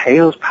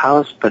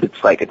 Paos, but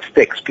it's like, it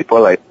sticks. People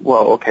are like,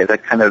 whoa, okay,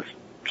 that kind of,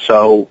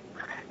 so,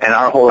 and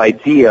our whole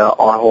idea,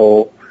 our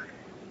whole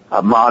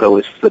motto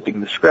is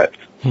flipping the script,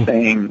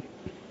 saying,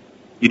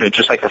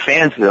 just like the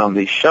fans do on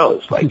these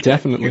shows, like,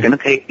 definitely, you're going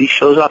to take these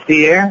shows off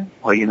the air,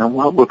 or you know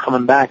what, we're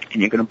coming back,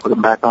 and you're going to put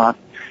them back on.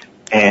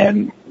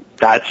 And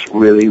that's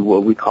really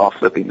what we call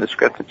flipping the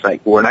script. It's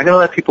like, we're not going to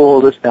let people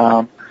hold us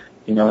down.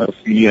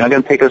 If you're not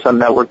going to take us on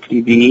network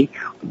TV,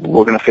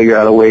 we're going to figure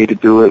out a way to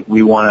do it.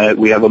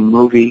 We have a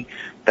movie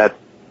that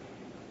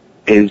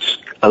is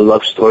a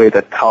love story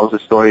that tells the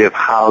story of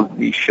how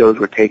these shows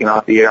were taken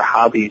off the air,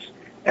 how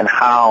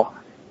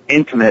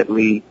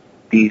intimately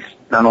these,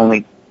 not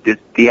only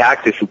the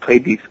actors who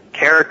played these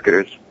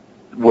characters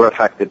were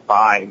affected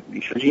by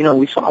these shows.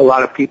 We saw a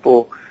lot of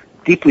people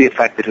deeply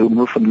affected who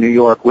moved from New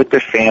York with their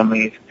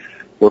families,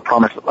 were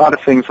promised a lot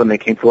of things when they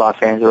came to Los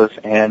Angeles,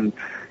 and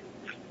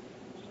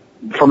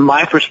from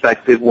my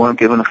perspective, weren't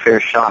given a fair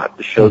shot.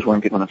 The shows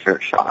weren't given a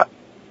fair shot.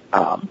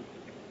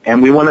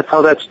 And we want to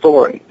tell that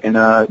story in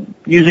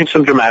using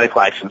some dramatic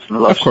license in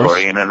the love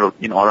story, and I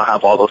don't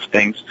have all those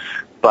things,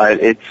 but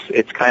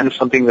it's kind of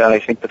something that I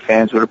think the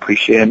fans would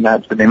appreciate, and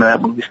that's the name of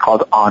that movie is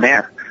called On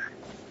Air.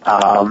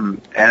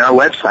 And our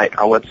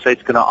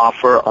website's going to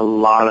offer a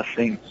lot of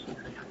things.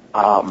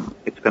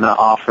 It's going to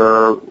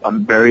offer,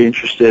 I'm very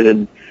interested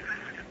in,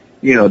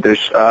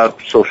 there's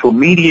social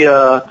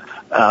media,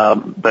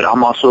 but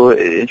I'm also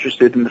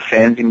interested in the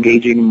fans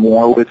engaging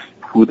more with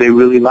who they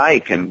really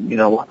like, and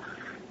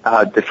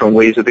different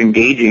ways of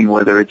engaging,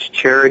 whether it's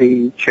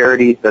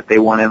charities that they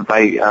want to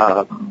invite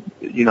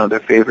their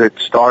favorite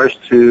stars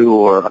to,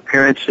 or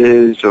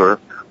appearances, or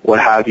what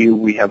have you.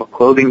 We have a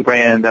clothing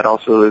brand that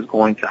also is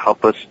going to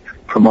help us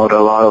promote a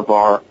lot of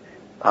our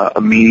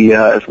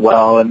media as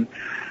well, and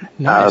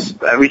nice.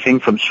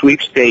 Everything from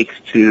sweepstakes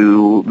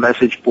to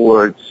message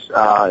boards.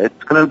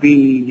 It's going to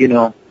be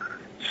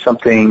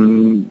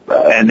something,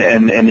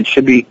 and it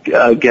should be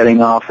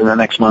getting off in the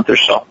next month or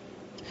so.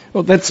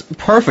 Well, that's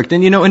perfect.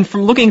 And, and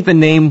from looking at the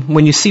name,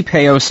 when you see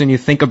Paos and you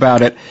think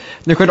about it,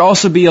 there could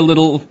also be a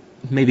little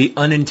maybe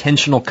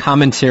unintentional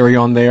commentary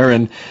on there,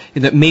 and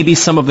that maybe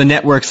some of the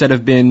networks that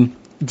have been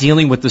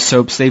dealing with the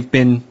soaps, they've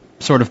been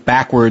sort of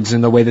backwards in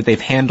the way that they've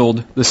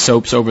handled the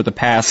soaps over the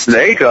past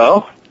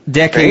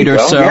decade or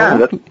so. Yeah,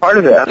 that's part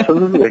of it.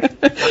 Absolutely.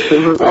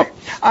 Absolutely.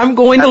 I'm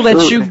going to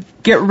let you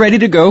get ready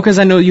to go because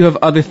I know you have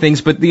other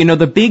things, but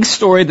the big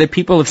story that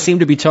people have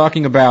seemed to be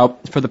talking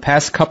about for the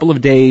past couple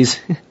of days,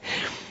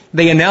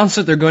 they announced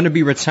that they're going to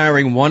be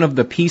retiring one of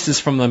the pieces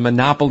from the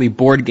Monopoly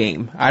board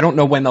game. I don't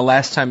know when the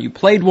last time you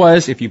played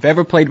was. If you've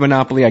ever played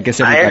Monopoly, I guess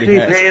everybody has.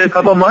 I actually played a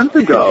couple months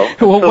ago.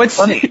 Well,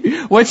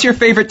 what's your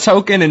favorite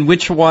token, and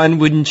which one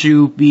wouldn't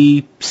you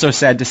be so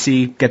sad to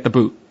see get the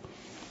boot?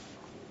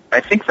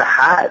 I think the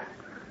hat.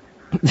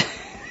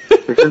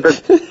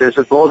 There's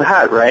a gold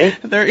hat, right?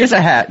 There is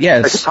a hat,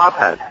 yes. Like a top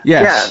hat.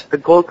 Yes. Yeah, the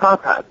gold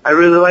top hat. I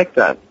really like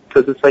that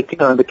because it's like,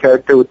 the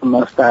character with the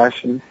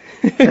mustache and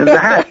the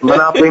hat,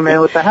 Monopoly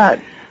man with the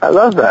hat. I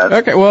love that.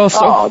 Okay, well,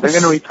 they're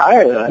going to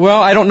retire that. Well,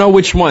 I don't know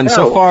which one. No.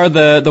 So far,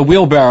 the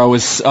wheelbarrow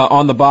is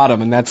on the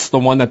bottom, and that's the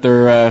one that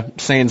they're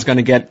saying is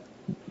going to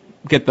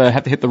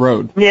have to hit the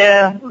road.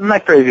 Yeah, I'm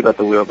not crazy about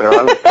the wheelbarrow.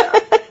 I like that.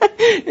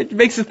 It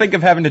makes you think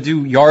of having to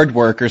do yard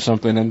work or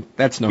something, and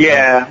that's no fun.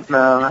 Yeah,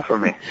 no, not for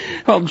me.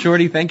 Well,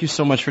 Jordi, thank you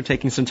so much for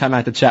taking some time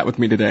out to chat with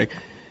me today.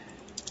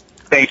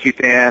 Thank you,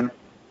 Dan.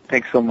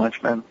 Thanks so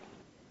much, man.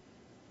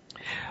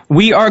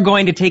 We are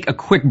going to take a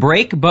quick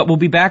break, but we'll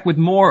be back with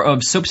more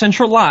of Soap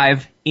Central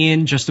Live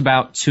in just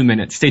about 2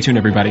 minutes. Stay tuned,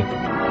 everybody.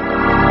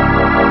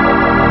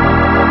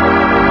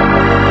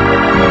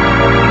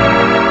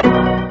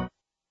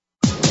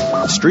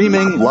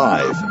 Streaming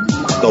live,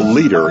 the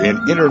leader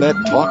in Internet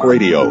talk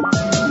radio,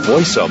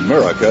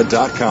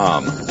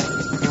 VoiceAmerica.com.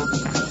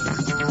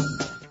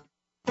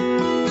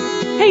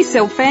 Hey,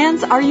 Soap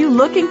fans, are you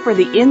looking for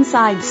the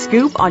inside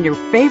scoop on your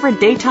favorite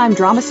daytime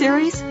drama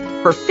series?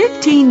 For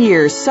 15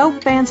 years,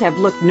 soap fans have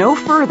looked no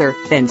further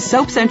than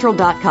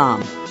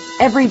SoapCentral.com.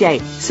 Every day,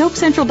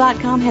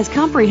 SoapCentral.com has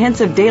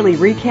comprehensive daily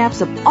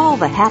recaps of all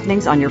the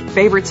happenings on your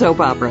favorite soap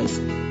operas.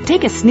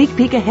 Take a sneak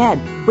peek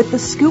ahead with the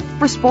scoop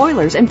for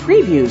spoilers and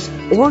previews,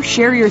 or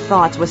share your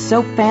thoughts with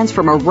soap fans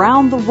from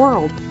around the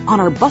world on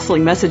our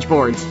bustling message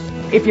boards.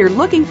 If you're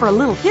looking for a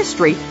little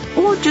history,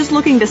 or just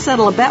looking to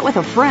settle a bet with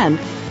a friend,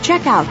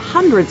 check out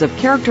hundreds of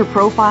character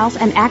profiles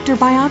and actor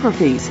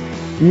biographies.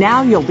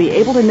 Now you'll be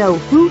able to know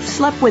who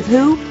slept with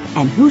who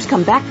and who's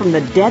come back from the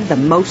dead the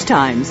most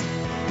times.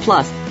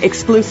 Plus,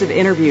 exclusive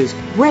interviews,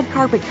 red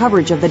carpet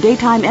coverage of the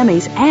daytime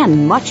Emmys,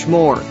 and much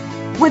more.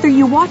 Whether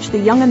you watch The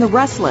Young and the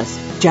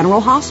Restless,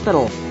 General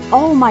Hospital,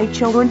 All My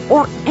Children,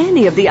 or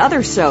any of the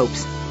other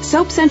soaps,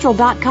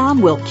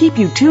 SoapCentral.com will keep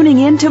you tuning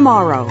in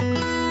tomorrow.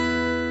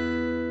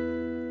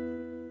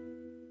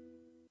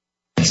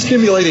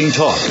 Stimulating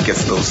talk.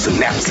 Gets those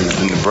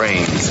synapses in the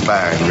brain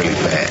firing really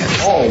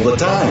fast. All the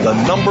time. The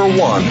number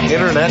one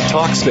Internet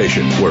talk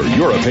station where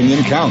your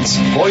opinion counts.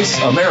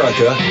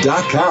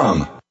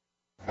 VoiceAmerica.com.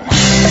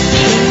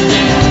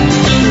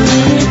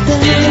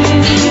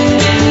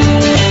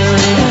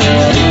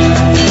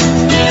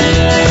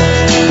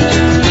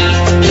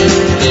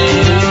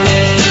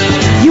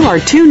 You are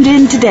tuned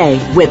in today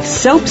with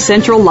Soap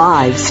Central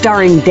Live,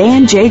 starring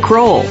Dan J.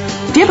 Kroll.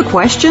 Do you have a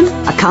question,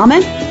 a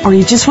comment, or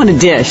you just want to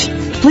dish?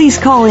 Please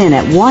call in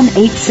at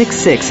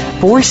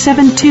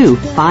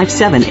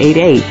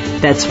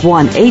 1-866-472-5788. That's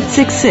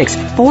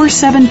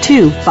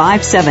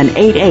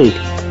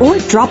 1-866-472-5788. Or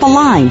drop a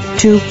line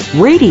to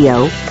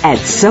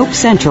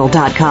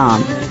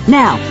radio@soapcentral.com.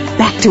 Now,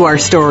 back to our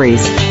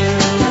stories.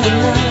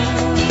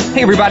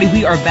 Hey everybody,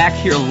 we are back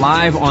here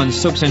live on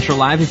Soap Central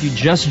Live. If you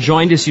just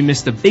joined us, you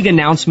missed a big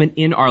announcement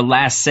in our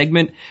last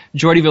segment.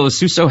 Jordi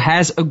Vilasuso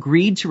has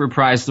agreed to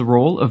reprise the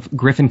role of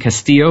Griffin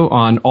Castillo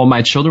on All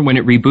My Children when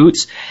it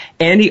reboots.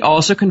 And he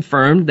also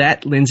confirmed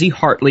that Lindsay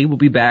Hartley will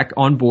be back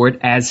on board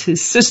as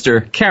his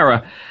sister,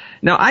 Kara.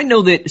 Now, I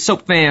know that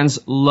soap fans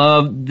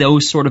love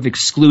those sort of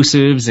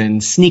exclusives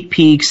and sneak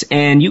peeks,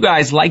 and you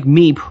guys, like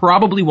me,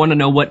 probably want to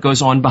know what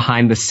goes on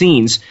behind the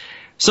scenes.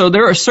 So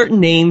there are certain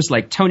names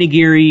like Tony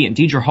Geary and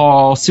Deidre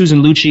Hall,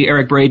 Susan Lucci,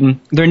 Eric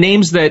Braeden. They're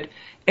names that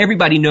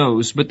everybody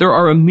knows, but there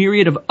are a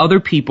myriad of other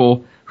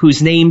people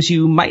whose names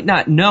you might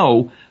not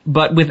know,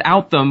 but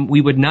without them,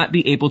 we would not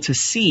be able to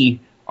see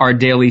our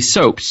daily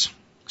soaps.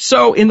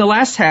 So in the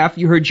last half,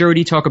 you heard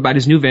Jordi talk about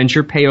his new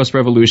venture, Paos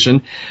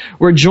Revolution.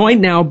 We're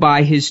joined now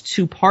by his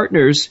two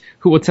partners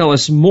who will tell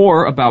us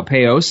more about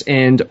Paos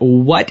and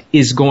what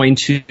is going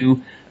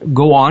to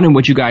go on and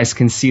what you guys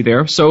can see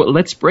there. So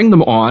let's bring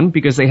them on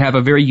because they have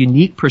a very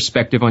unique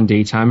perspective on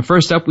daytime.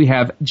 First up, we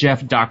have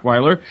Jeff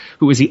Dockweiler,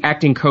 who is the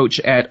acting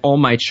coach at All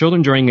My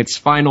Children during its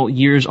final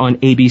years on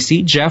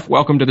ABC. Jeff,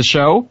 welcome to the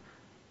show.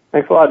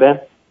 Thanks a lot,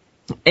 Dan.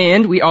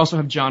 And we also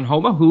have John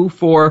Homa, who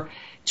for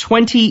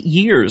 20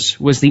 years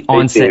was the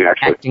onset 18,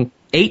 acting.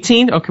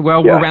 18? Okay,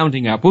 well, yeah. We're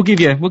rounding up. We'll give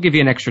you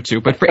an extra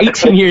 2. But for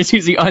 18 years,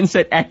 he's the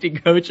onset acting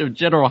coach of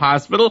General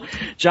Hospital.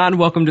 John,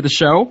 welcome to the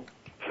show.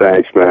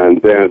 Thanks, man.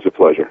 Dan, it's a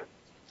pleasure.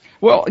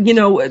 Well, you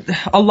know,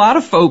 a lot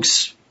of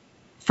folks,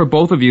 for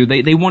both of you,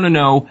 they want to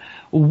know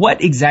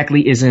what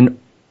exactly is an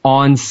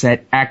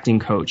on-set acting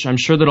coach. I'm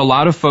sure that a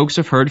lot of folks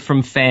have heard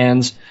from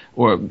fans,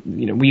 or,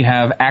 you know, we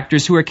have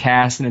actors who are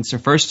cast and it's their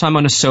first time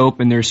on a soap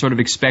and they're sort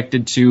of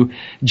expected to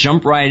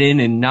jump right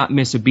in and not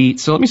miss a beat.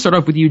 So let me start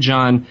off with you,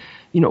 John.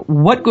 You know,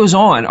 what goes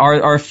on?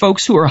 Are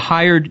folks who are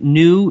hired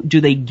new,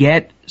 do they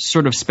get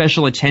sort of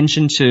special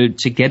attention to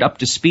get up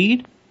to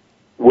speed?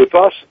 With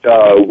us,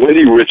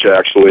 Wendy Rich,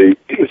 actually,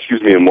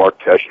 and Mark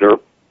Teschner,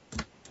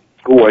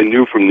 who I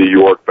knew from New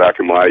York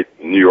back in my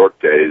New York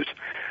days,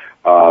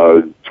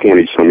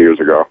 20-some years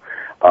ago,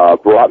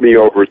 brought me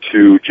over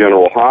to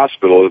General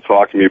Hospital to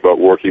talk to me about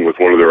working with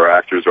one of their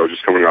actors. I was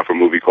just coming off a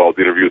movie called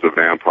Interview with a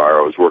Vampire.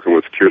 I was working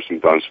with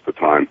Kirsten Dunst at the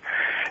time.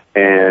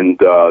 And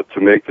to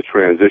make the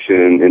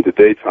transition into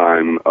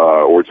daytime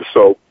or to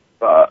soap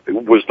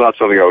was not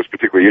something I was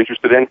particularly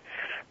interested in.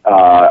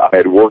 I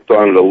had worked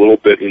on it a little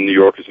bit in New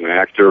York as an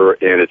actor,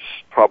 and it is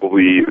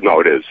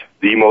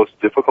the most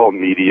difficult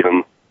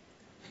medium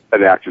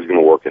an actor is going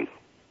to work in.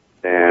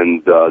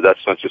 And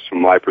that's not just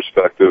from my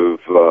perspective,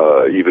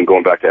 even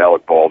going back to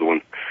Alec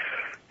Baldwin,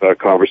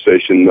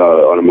 conversation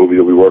on a movie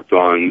that we worked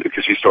on,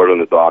 because he started on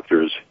The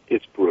Doctors.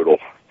 It's brutal.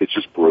 It's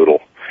just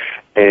brutal.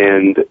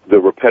 And the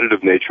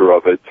repetitive nature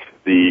of it,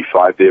 the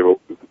 5-day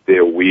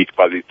a week,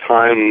 by the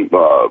time,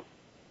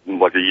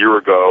 like a year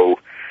ago,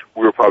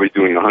 we were probably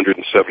doing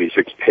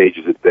 176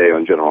 pages a day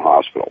on General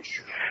Hospital.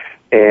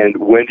 And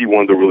Wendy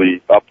wanted to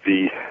really up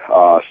the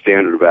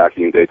standard of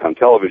acting in daytime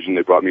television.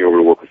 They brought me over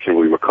to work with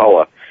Kimberly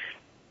McCullough.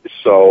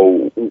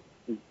 So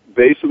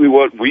basically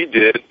what we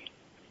did,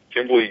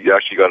 Kimberly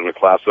actually got in a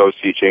class that I was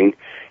teaching,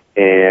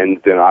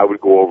 and then I would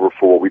go over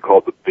for what we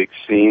called the big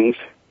scenes.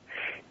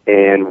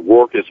 and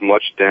work as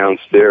much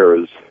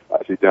downstairs.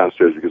 I say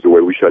downstairs because the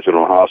way we shot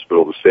General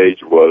Hospital, the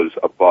stage was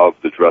above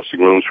the dressing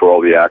rooms for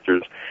all the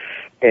actors.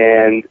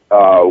 And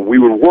we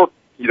would work,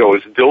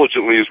 as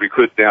diligently as we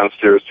could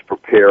downstairs to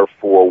prepare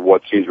for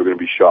what scenes were going to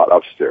be shot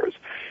upstairs.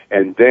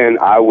 And then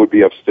I would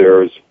be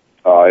upstairs.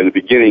 In the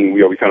beginning,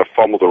 we kind of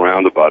fumbled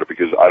around about it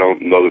because I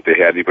don't know that they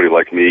had anybody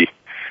like me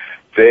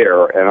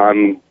there,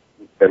 and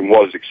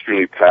was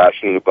extremely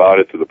passionate about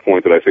it to the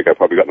point that I think I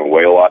probably got in the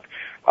way a lot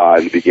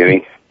in the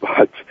beginning.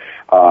 But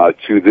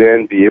to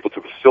then be able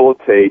to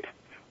facilitate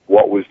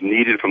what was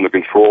needed from the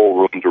control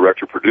room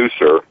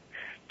director-producer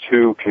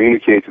to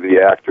communicate to the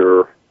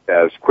actor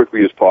as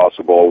quickly as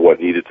possible what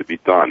needed to be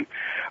done.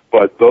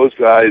 But those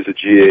guys at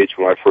GH,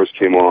 when I first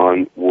came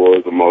on,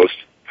 were the most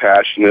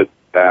passionate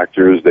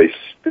actors. They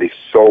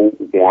so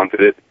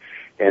wanted it.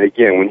 And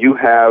again, when you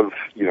have,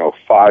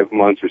 5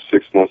 months or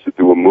 6 months to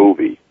do a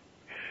movie,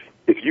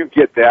 if you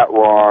get that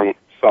wrong,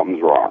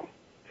 something's wrong.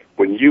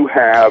 When you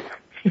have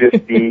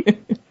 50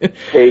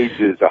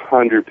 pages,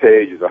 100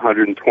 pages,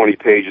 120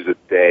 pages a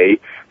day,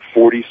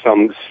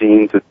 40-some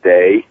scenes a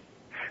day,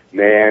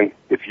 man,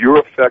 if you're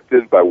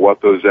affected by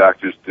what those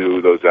actors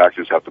do, those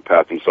actors have to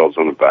pat themselves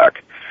on the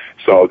back.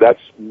 So that's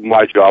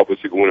my job, was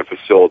to go in and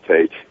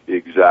facilitate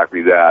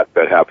exactly that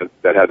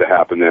had to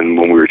happen then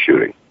when we were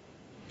shooting.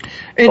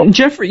 And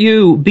Jeff, for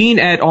you, being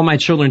at All My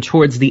Children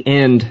towards the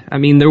end, I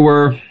mean, there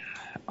were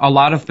a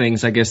lot of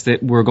things, I guess,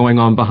 that were going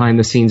on behind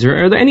the scenes.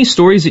 Are there any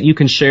stories that you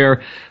can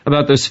share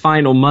about those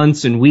final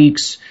months and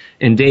weeks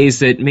and days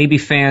that maybe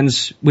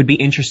fans would be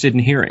interested in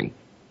hearing?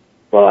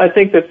 Well, I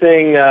think the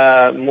thing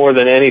more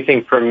than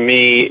anything for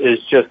me is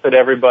just that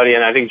everybody,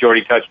 and I think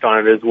Jordi touched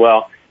on it as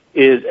well,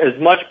 is as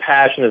much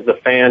passion as the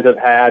fans have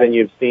had and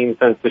you've seen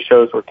since the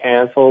shows were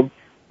canceled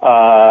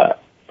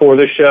for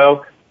the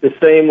show. The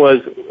same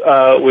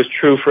was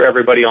true for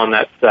everybody on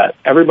that set.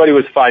 Everybody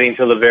was fighting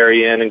till the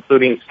very end,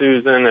 including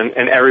Susan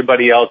and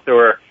everybody else.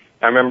 I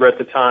remember at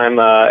the time,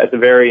 at the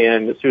very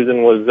end,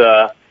 Susan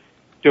was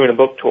doing a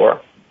book tour.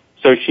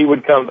 So she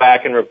would come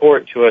back and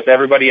report to us.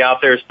 Everybody out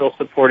there is still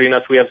supporting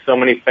us. We have so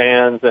many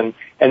fans, and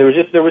there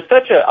was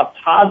such a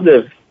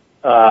positive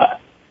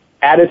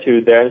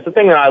attitude there. And it's the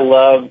thing that I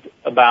loved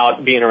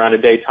about being around a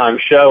daytime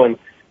show. And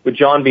with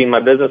John being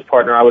my business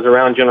partner, I was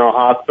around General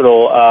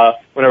Hospital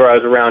whenever I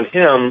was around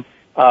him.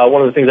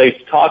 One of the things I used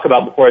to talk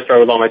about before I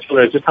started with All My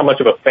Children is just how much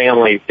of a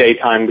family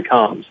daytime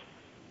becomes,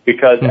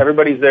 because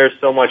everybody's there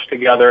so much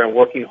together and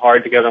working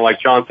hard together. And like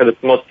John said, it's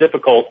the most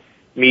difficult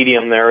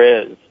medium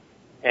there is.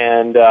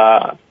 And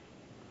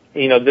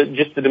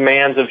just the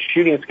demands of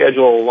shooting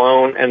schedule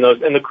alone, and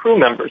the crew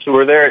members who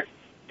were there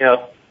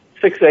at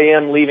 6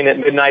 a.m. leaving at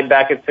midnight,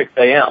 back at 6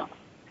 a.m.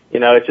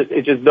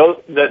 It's just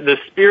the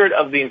spirit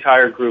of the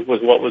entire group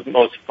was what was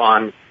most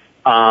fun,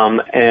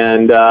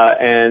 and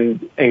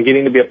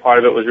getting to be a part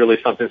of it was really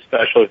something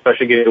special,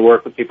 especially getting to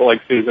work with people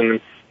like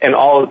Susan and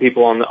all of the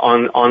people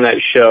on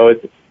that show.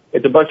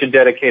 It's a bunch of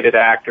dedicated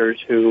actors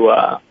who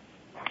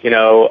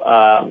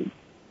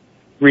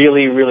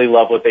really, really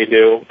love what they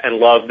do and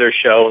love their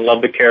show and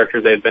love the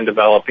characters they've been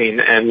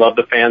developing and love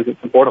the fans that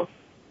support them.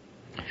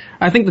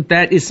 I think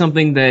that is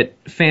something that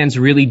fans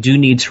really do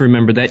need to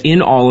remember, that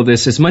in all of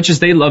this, as much as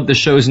they love the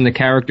shows and the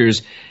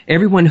characters,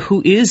 everyone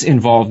who is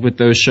involved with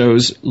those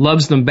shows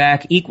loves them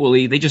back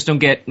equally. They just don't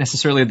get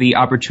necessarily the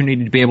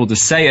opportunity to be able to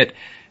say it,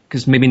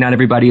 because maybe not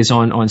everybody is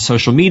on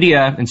social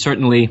media, and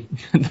certainly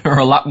there are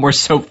a lot more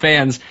soap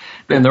fans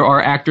than there are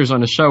actors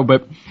on a show.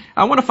 But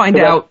I want to find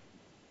out,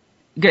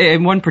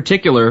 in one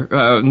particular,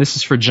 and this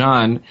is for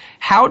John,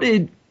 how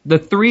did the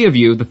three of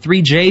you, the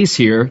three J's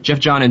here, Jeff,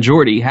 John, and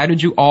Jordi, how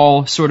did you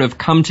all sort of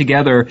come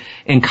together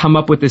and come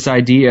up with this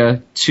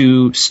idea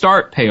to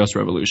start Paos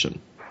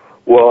Revolution?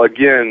 Well,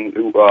 again,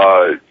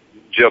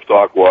 Jeff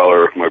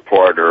Dockweiler, my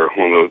partner,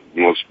 one of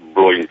the most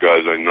brilliant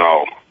guys I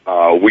know,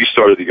 we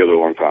started together a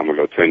long time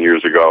ago, 10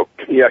 years ago.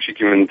 He actually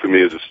came in to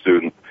me as a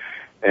student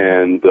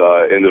and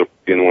ended up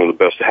being one of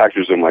the best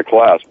actors in my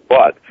class.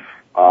 But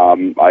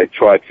I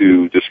tried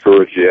to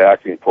discourage the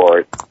acting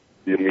part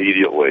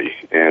immediately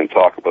and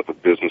talk about the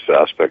business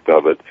aspect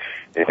of it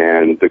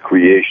and the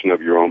creation of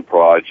your own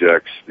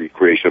projects, the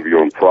creation of your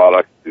own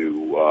product,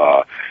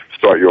 to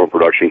start your own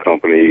production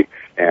company.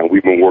 And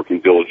we've been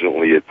working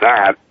diligently at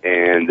that.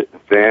 And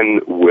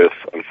then with,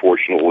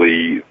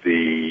 unfortunately,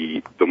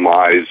 the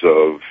demise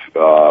of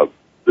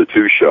the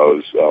two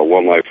shows,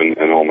 One Life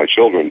and All My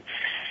Children,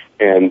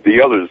 and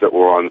the others that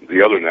were on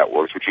the other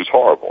networks, which was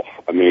horrible.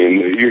 I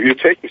mean, you're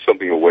taking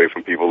something away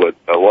from people that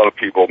a lot of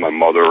people, my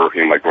mother,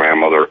 my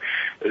grandmother,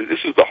 this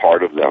is the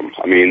heart of them.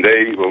 I mean,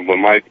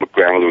 when my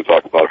grandmother would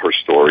talk about her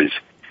stories,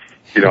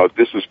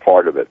 this was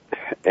part of it.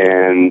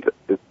 And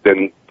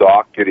then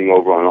Doc getting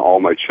over on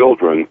All My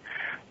Children,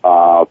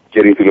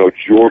 getting to know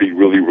Jordi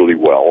really, really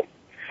well,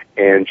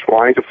 and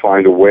trying to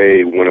find a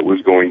way when it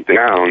was going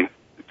down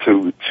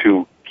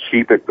to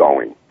keep it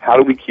going. How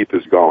do we keep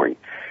this going?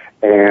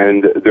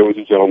 And there was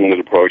a gentleman that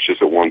approached us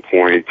at one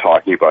point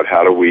talking about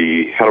how do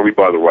we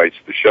buy the rights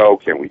to the show?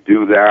 Can we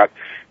do that?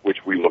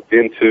 Which we looked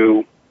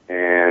into,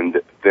 and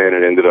then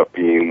it ended up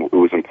being, it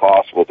was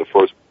impossible at the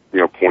first,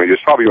 point. It was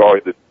probably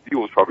already, the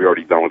deal was probably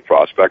already done with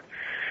Prospect,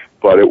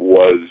 but it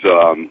was,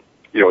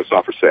 it's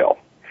not for sale.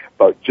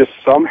 But just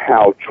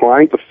somehow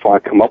trying to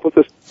come up with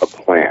a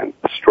plan,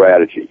 a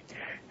strategy.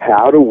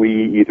 How do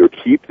we either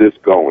keep this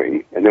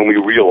going, and then we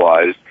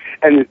realized,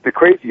 and the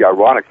crazy,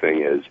 ironic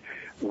thing is,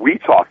 we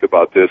talked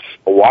about this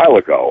a while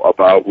ago,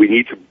 about we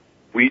need to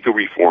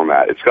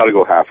reformat. It's got to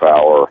go half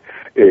hour.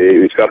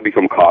 It's got to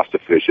become cost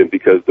efficient,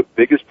 because the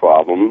biggest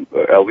problem,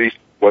 at least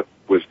what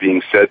was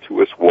being said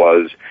to us,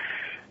 was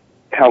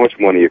how much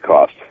money it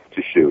costs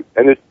to shoot.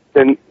 And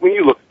when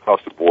you look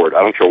across the board,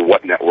 I don't care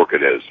what network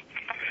it is,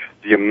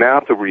 the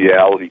amount of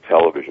reality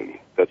television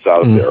that's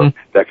out there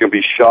that can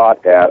be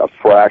shot at a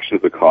fraction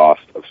of the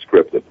cost of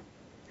scripted.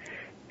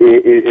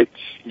 It's,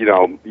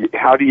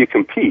 how do you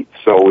compete?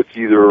 So it's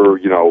either,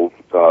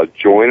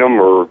 join them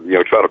or,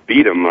 try to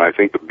beat them. And I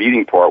think the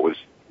beating part was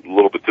a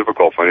little bit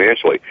difficult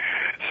financially.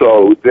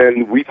 So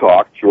then we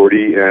talked,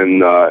 Jordi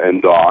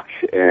and Doc,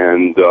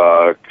 and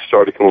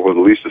started to come up with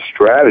at least a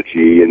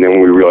strategy. And then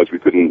when we realized we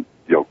couldn't,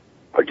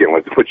 again,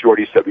 like what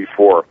Jordi said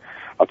before,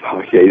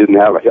 about, he didn't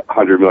have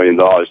 $100 million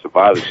to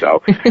buy the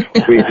show.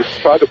 We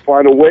just tried to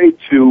find a way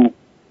to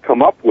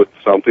come up with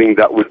something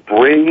that would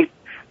bring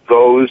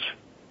those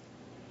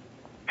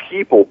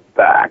people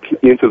back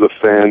into the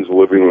fans'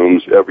 living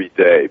rooms every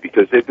day,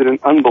 because they've been an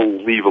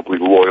unbelievably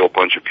loyal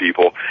bunch of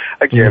people.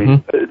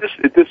 Again,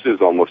 this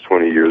is almost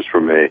 20 years for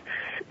me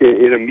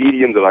in a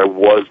medium that I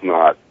was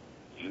not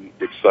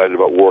excited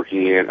about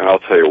working in, and I'll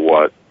tell you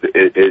what,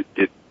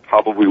 it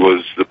probably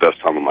was the best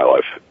time of my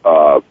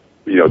life,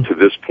 to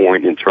this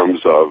point, in terms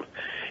of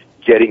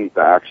getting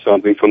back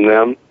something from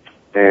them.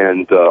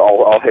 And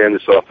I'll hand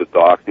this off to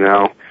Doc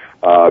now,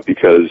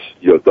 because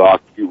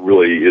Doc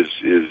really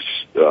is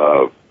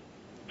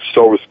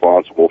so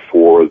responsible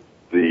for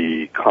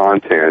the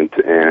content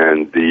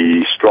and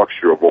the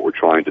structure of what we're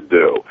trying to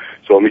do.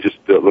 So let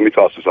me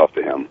toss this off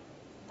to him.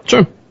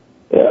 Sure.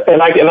 Yeah,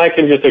 and I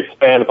can just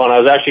expand upon. I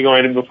was actually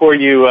going to, before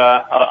you,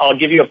 I'll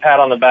give you a pat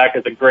on the back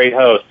as a great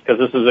host, because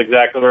this is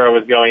exactly where I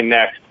was going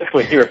next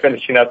when you were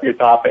finishing up your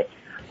topic.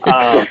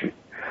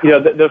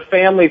 The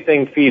family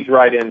thing feeds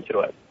right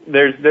into it.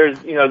 There's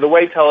the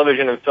way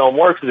television and film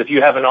works is if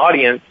you have an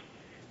audience,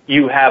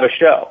 you have a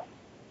show.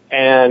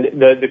 And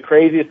the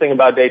craziest thing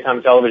about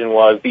daytime television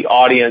was the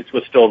audience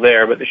was still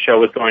there, but the show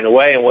was going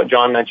away. And what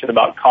John mentioned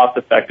about cost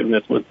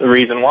effectiveness was the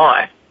reason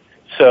why.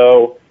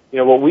 So,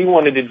 what we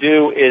wanted to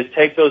do is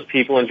take those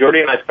people, and Jordi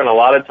and I spent a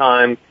lot of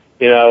time,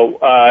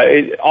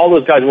 all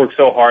those guys worked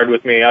so hard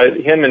with me.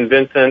 Him and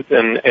Vincent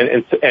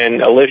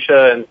and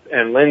Alicia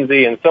and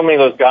Lindsay and so many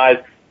of those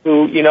guys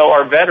who,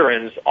 are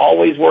veterans,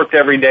 always worked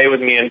every day with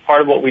me. And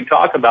part of what we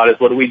talk about is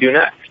what do we do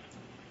next?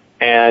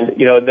 And,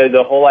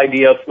 the whole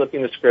idea of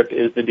flipping the script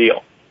is the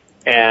deal.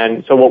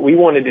 And so what we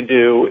wanted to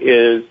do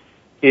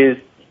is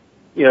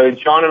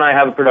John and I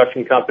have a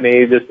production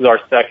company. This is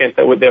our second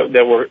that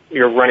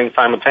we're running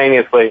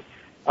simultaneously,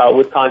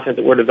 with content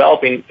that we're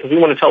developing, because we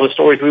want to tell the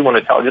stories we want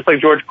to tell. Just like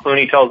George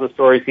Clooney tells the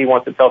stories he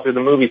wants to tell through the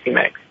movies he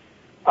makes.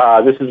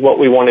 This is what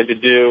we wanted to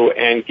do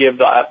and give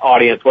the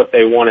audience what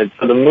they wanted.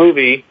 So the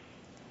movie,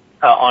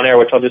 on air,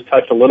 which I'll just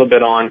touch a little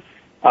bit on,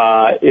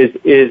 is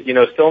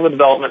still in the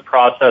development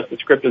process. The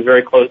script is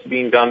very close to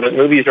being done, but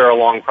movies are a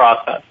long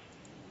process.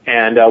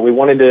 And we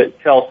wanted to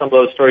tell some of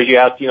those stories. You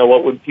asked,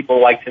 what would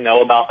people like to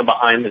know about the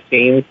behind the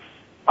scenes?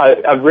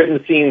 I've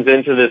written scenes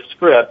into this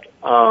script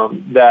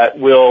that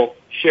will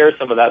share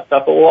some of that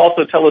stuff, but we'll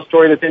also tell a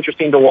story that's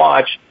interesting to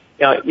watch,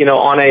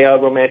 on a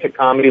romantic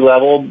comedy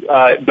level,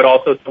 but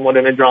also somewhat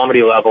in a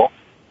dramedy level.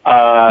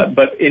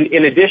 But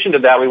in addition to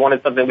that, we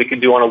wanted something we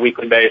could do on a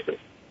weekly basis,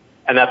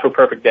 and that's where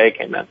Perfect Day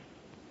came in.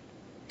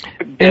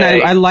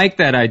 And I like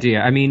that idea.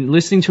 I mean,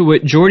 listening to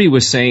what Jordi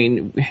was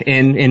saying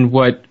and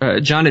what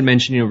John had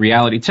mentioned,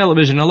 reality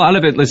television, a lot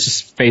of it, let's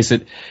just face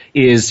it,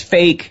 is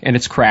fake and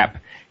it's crap.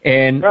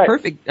 And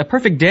right. A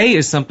perfect day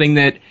is something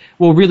that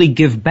will really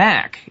give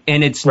back,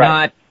 and it's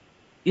not,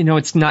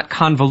 it's not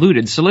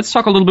convoluted. So let's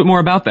talk a little bit more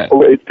about that.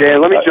 Oh,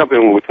 Dan, let me jump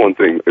in with one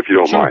thing, if you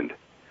don't mind.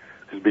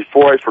 Because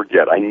before I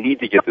forget, I need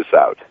to get this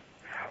out.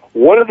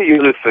 One of the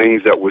other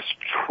things that was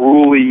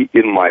truly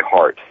in my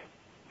heart,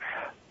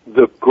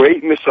 the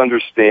great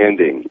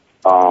misunderstanding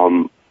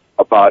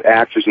about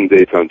actors in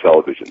daytime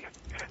television.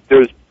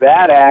 There's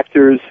bad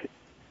actors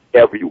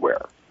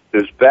everywhere.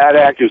 There's bad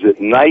actors at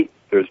night.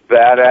 There's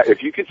bad actors.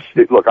 If you could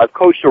look, I've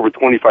coached over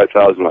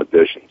 25,000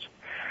 auditions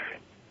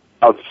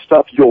of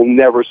stuff you'll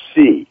never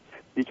see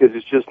because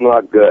it's just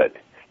not good.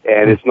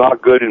 And it's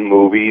not good in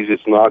movies.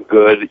 It's not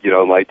good,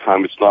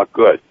 nighttime. It's not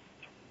good.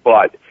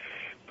 But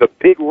the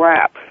big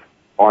rap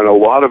on a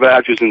lot of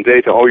actors in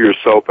daytime, you're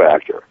a soap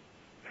actor.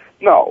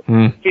 No,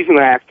 he's an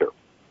actor.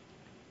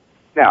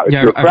 Now, if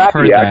you're a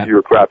crappy actor, you're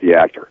a crappy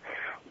actor.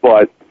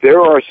 But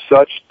there are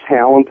such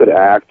talented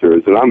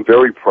actors, and I'm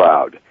very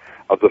proud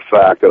of the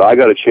fact that I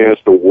got a chance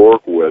to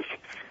work with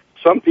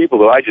some people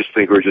that I just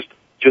think are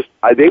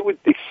they would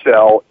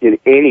excel in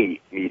any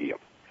medium.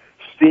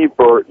 Steve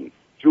Burton,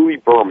 Julie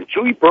Berman.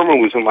 Julie Berman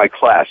was in my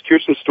class.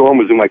 Kirsten Storm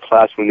was in my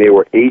class when they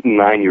were 8 and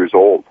 9 years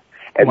old.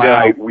 And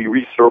then we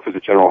resurfaced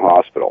at General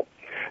Hospital.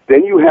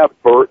 Then you have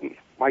Burton.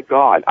 My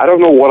God, I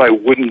don't know what I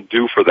wouldn't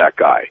do for that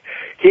guy.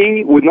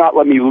 He would not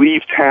let me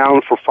leave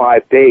town for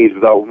 5 days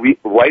without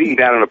writing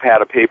down on a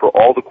pad of paper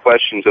all the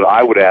questions that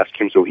I would ask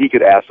him so he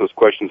could ask those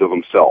questions of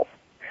himself.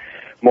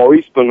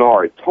 Maurice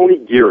Bernard, Tony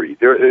Geary.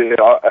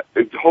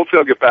 Hopefully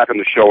I'll get back on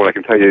the show and I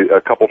can tell you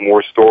a couple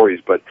more stories,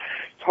 but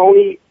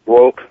Tony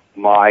broke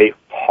my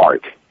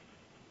heart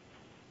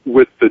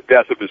with the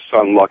death of his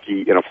son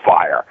Lucky in a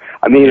fire.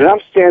 I mean, and I'm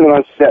standing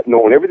on set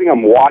knowing everything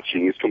I'm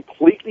watching is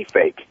completely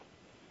fake.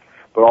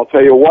 But I'll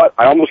tell you what,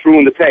 I almost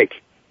ruined the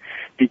take.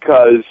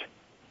 Because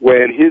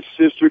when his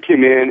sister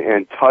came in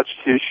and touched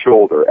his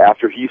shoulder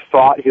after he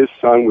thought his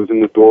son was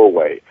in the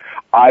doorway,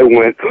 I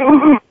went,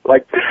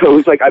 like, it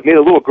was like I made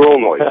a little girl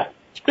noise.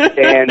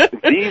 And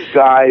these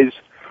guys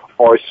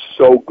are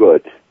so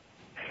good.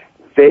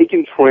 They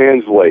can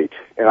translate,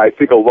 and I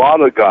think a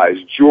lot of the guys,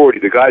 Jordi,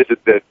 the guys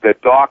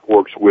that Doc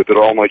works with, that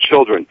are all my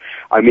children,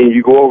 I mean,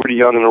 you go over to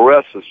Young and the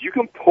Restless, you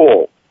can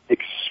pull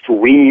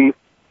extremely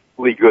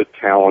good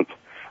talent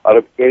out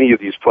of any of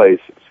these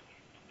places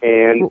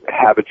and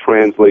have it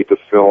translate to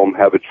film,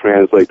 have it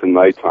translate to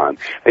nighttime.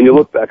 And you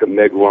look back at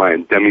Meg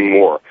Ryan, Demi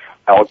Moore,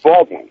 Alec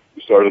Baldwin,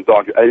 who started in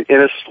Doctor,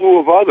 and a slew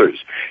of others.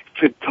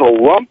 To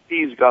lump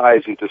these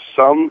guys into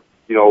some,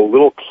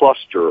 little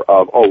cluster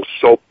of,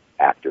 soap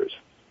actors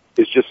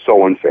is just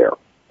so unfair.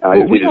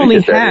 We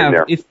only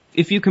have,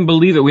 if you can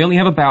believe it, we only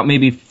have about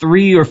maybe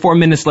 3 or 4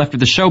 minutes left of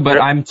the show, but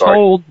I'm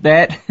told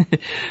that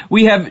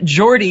we have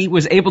Jordi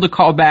was able to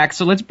call back,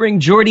 so let's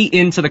bring Jordi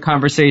into the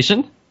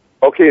conversation.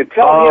 Okay, and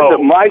tell him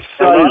that my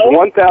son is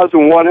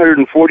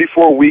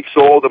 1,144 weeks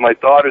old and my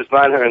daughter's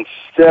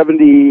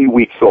 970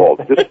 weeks old.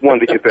 Just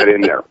wanted to get that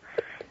in there.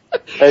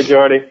 Hey,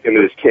 Jordi.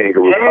 Into this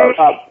kangaroo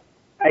house.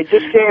 I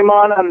just came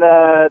on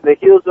the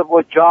heels of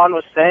what John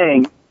was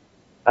saying.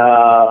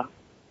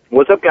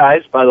 What's up,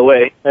 guys, by the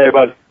way? Hey,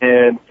 bud.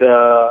 And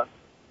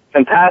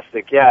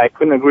fantastic. Yeah, I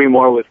couldn't agree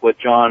more with what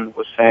John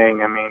was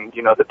saying. I mean,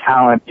 the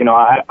talent.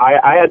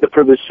 I had the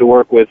privilege to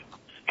work with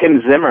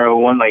Kim Zimmer, who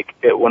won,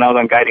 when I was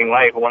on Guiding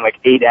Light, who won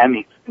 8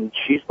 Emmys. And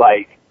she's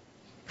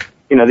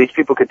these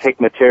people could take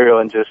material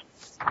and just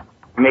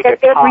make it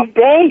every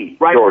day.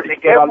 Right,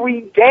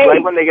 every day.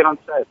 Right when they get on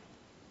set.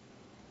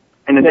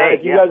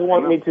 If you guys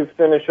want me to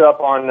finish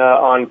up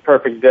on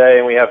Perfect Day,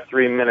 and we have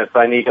 3 minutes,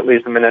 I need at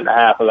least a minute and a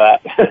half of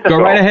that. Go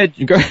right ahead.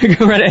 Go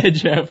right ahead,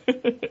 Jeff.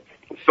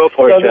 Go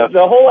for it, Jeff.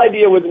 The whole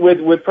idea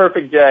with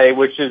Perfect Day,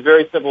 which is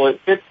very simple, it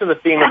fits to the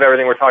theme of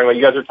everything we're talking about.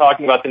 You guys are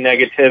talking about the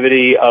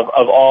negativity of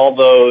all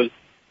those,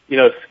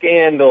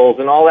 scandals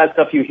and all that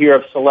stuff you hear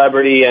of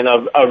celebrity and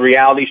of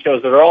reality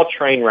shows that are all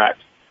train wrecks.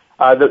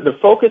 The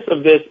focus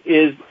of this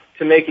is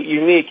to make it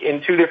unique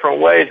in 2 different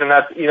ways, and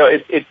that's,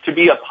 it's to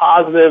be a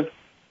positive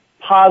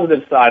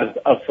side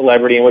of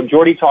celebrity, and what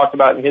Jordi talked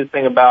about in his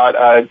thing about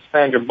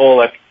Sandra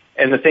Bullock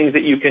and the things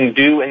that you can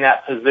do in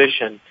that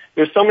position.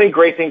 There's so many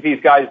great things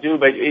these guys do,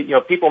 but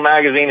People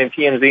Magazine and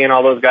TMZ and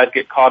all those guys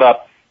get caught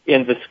up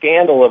in the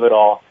scandal of it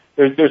all.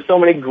 There's so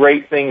many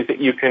great things that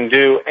you can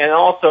do, and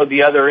also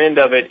the other end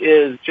of it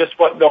is just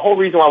what the whole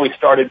reason why we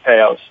started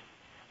Paos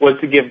was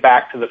to give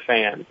back to the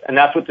fans, and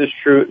that's what this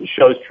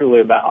show is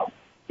truly about.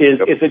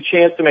 It's a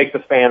chance to make the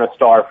fan a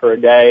star for a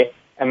day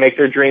and make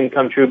their dream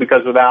come true,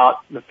 because without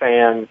the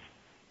fans,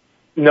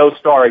 no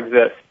star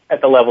exists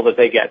at the level that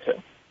they get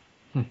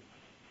to.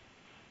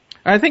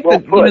 I think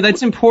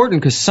that's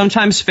important, because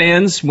sometimes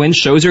fans, when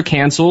shows are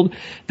canceled,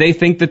 they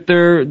think that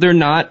they're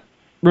not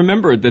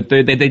remembered, that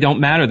they don't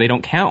matter, they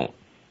don't count.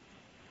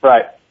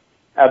 Right,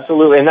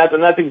 absolutely, and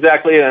that's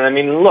exactly it. And I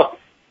mean, look,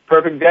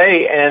 Perfect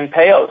Day and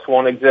Paos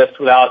won't exist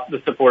without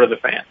the support of the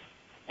fans,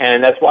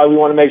 and that's why we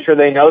want to make sure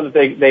they know that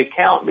they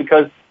count,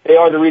 because they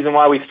are the reason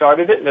why we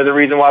started it, and they're the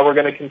reason why we're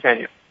going to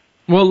continue.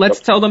 Well, let's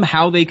tell them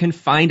how they can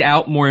find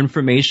out more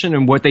information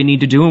and what they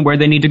need to do and where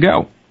they need to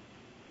go.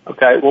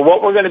 Okay, well,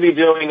 what we're going to be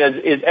doing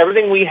is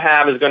everything we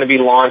have is going to be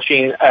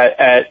launching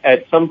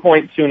at some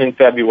point soon in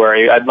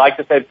February. I'd like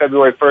to say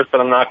February 1st, but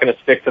I'm not going to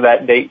stick to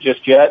that date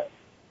just yet.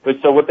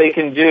 But so what they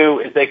can do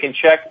is they can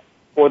check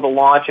for the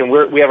launch, and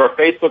we have our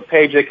Facebook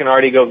page they can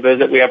already go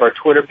visit. We have our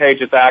Twitter page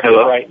that's active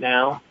right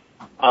now.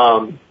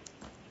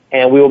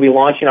 And we will be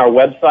launching our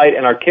website,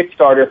 and our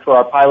Kickstarter for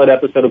our pilot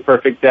episode of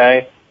Perfect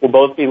Day will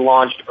both be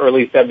launched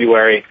early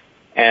February.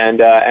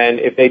 And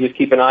if they just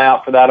keep an eye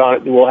out for that,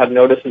 we'll have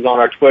notices on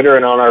our Twitter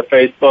and on our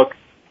Facebook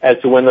as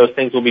to when those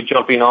things will be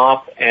jumping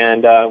off.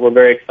 And we're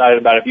very excited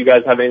about it. If you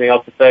guys have anything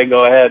else to say,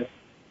 go ahead.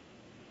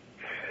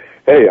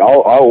 Hey,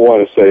 all I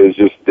want to say is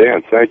just,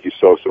 Dan, thank you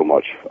so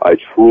much. I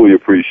truly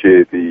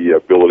appreciate the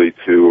ability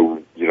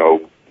to,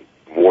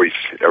 voice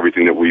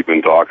everything that we've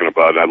been talking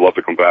about. And I'd love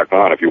to come back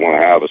on if you want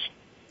to have us.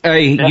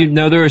 Hey,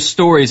 there are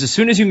stories. As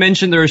soon as you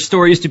mentioned there are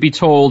stories to be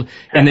told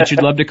and that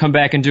you'd love to come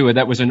back and do it,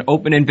 that was an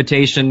open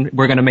invitation.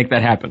 We're going to make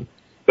that happen.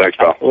 Thanks,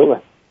 pal.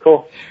 Absolutely.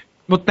 Cool.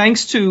 Well,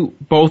 thanks to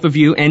both of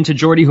you and to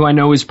Jordi, who I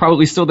know is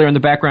probably still there in the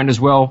background as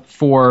well,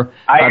 for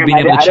being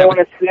able to chat. I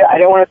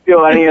don't want to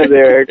steal any of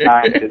their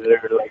time because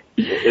they're like,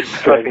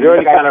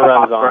 Jordi kind of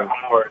runs on.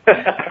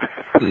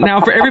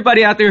 Now, for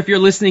everybody out there, if you're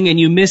listening and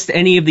you missed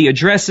any of the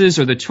addresses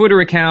or the Twitter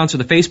accounts or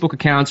the Facebook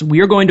accounts, we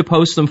are going to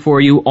post them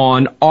for you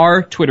on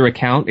our Twitter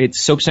account.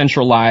 It's Soap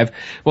Central Live.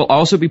 We'll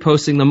also be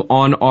posting them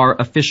on our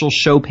official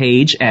show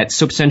page at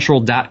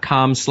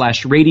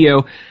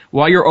soapcentral.com/radio.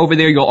 While you're over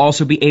there, you'll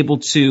also be able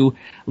to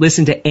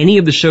listen to any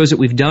of the shows that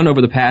we've done over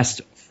the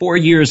past 4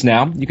 years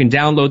now. You can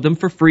download them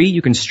for free.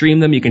 You can stream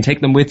them. You can take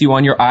them with you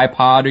on your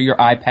iPod or your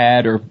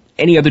iPad or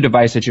any other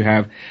device that you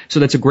have. So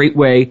that's a great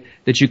way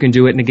that you can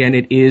do it. And again,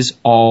 it is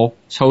all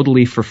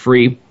totally for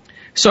free.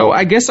 So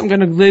I guess I'm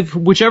going to leave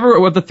whichever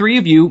of the three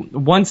of you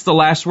wants the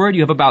last word.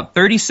 You have about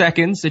 30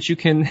 seconds that you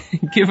can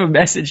give a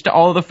message to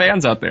all of the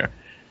fans out there.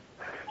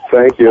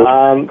 Thank you.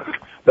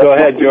 Go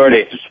ahead,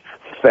 Jordi.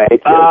 Thank you.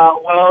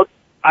 Well,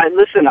 I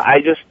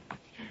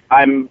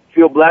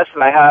feel blessed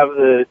that I have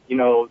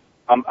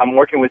I'm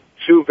working with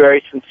two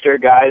very sincere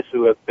guys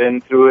who have been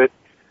through it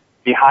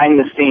behind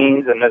the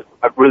scenes, and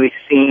I've really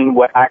seen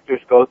what actors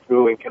go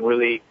through and can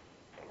really,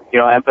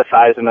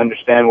 empathize and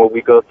understand what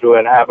we go through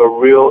and have a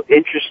real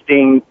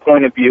interesting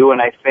point of view, and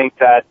I think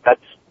that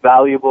that's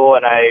valuable,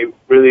 and I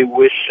really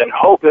wish and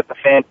hope that the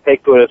fans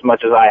take to it as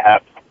much as I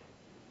have.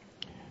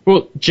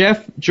 Well,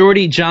 Jeff,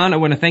 Jordi, John, I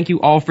want to thank you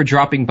all for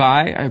dropping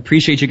by. I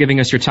appreciate you giving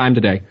us your time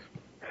today.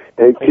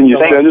 Hey, can you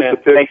send us a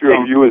picture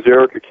of you as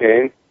Erica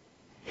Kane?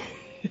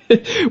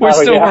 We're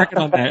still working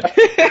on that.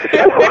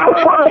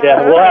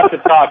 Yeah, we'll have to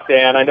talk,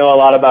 Dan. I know a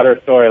lot about her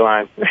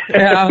storylines.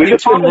 Yeah, I'll need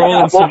to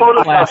enroll in some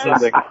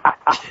classes.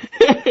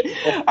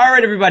 All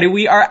right, everybody,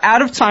 we are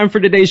out of time for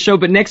today's show,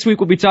 but next week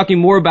we'll be talking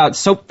more about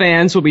soap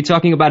fans. We'll be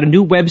talking about a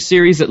new web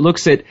series that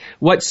looks at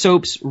what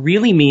soaps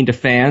really mean to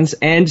fans,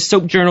 and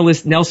soap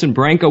journalist Nelson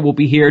Branco will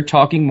be here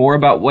talking more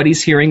about what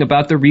he's hearing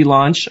about the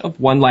relaunch of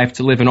One Life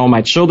to Live and All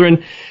My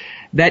Children.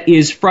 That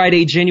is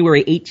Friday,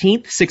 January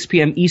 18th, 6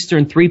 p.m.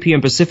 Eastern, 3 p.m.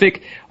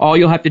 Pacific. All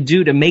you'll have to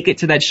do to make it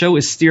to that show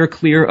is steer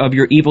clear of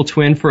your evil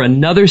twin for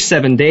another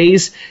 7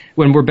 days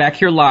when we're back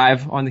here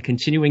live on the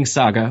continuing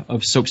saga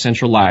of Soap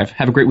Central Live.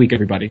 Have a great week,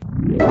 everybody.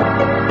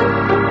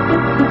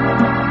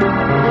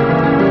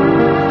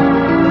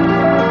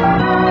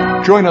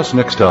 Join us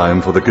next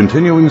time for the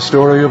continuing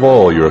story of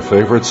all your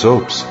favorite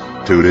soaps.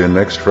 Tune in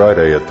next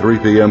Friday at 3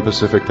 p.m.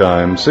 Pacific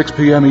Time, 6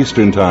 p.m.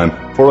 Eastern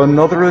Time for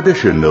another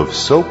edition of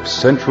Soap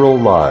Central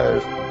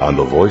Live on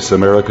the Voice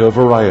America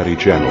Variety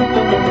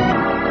Channel.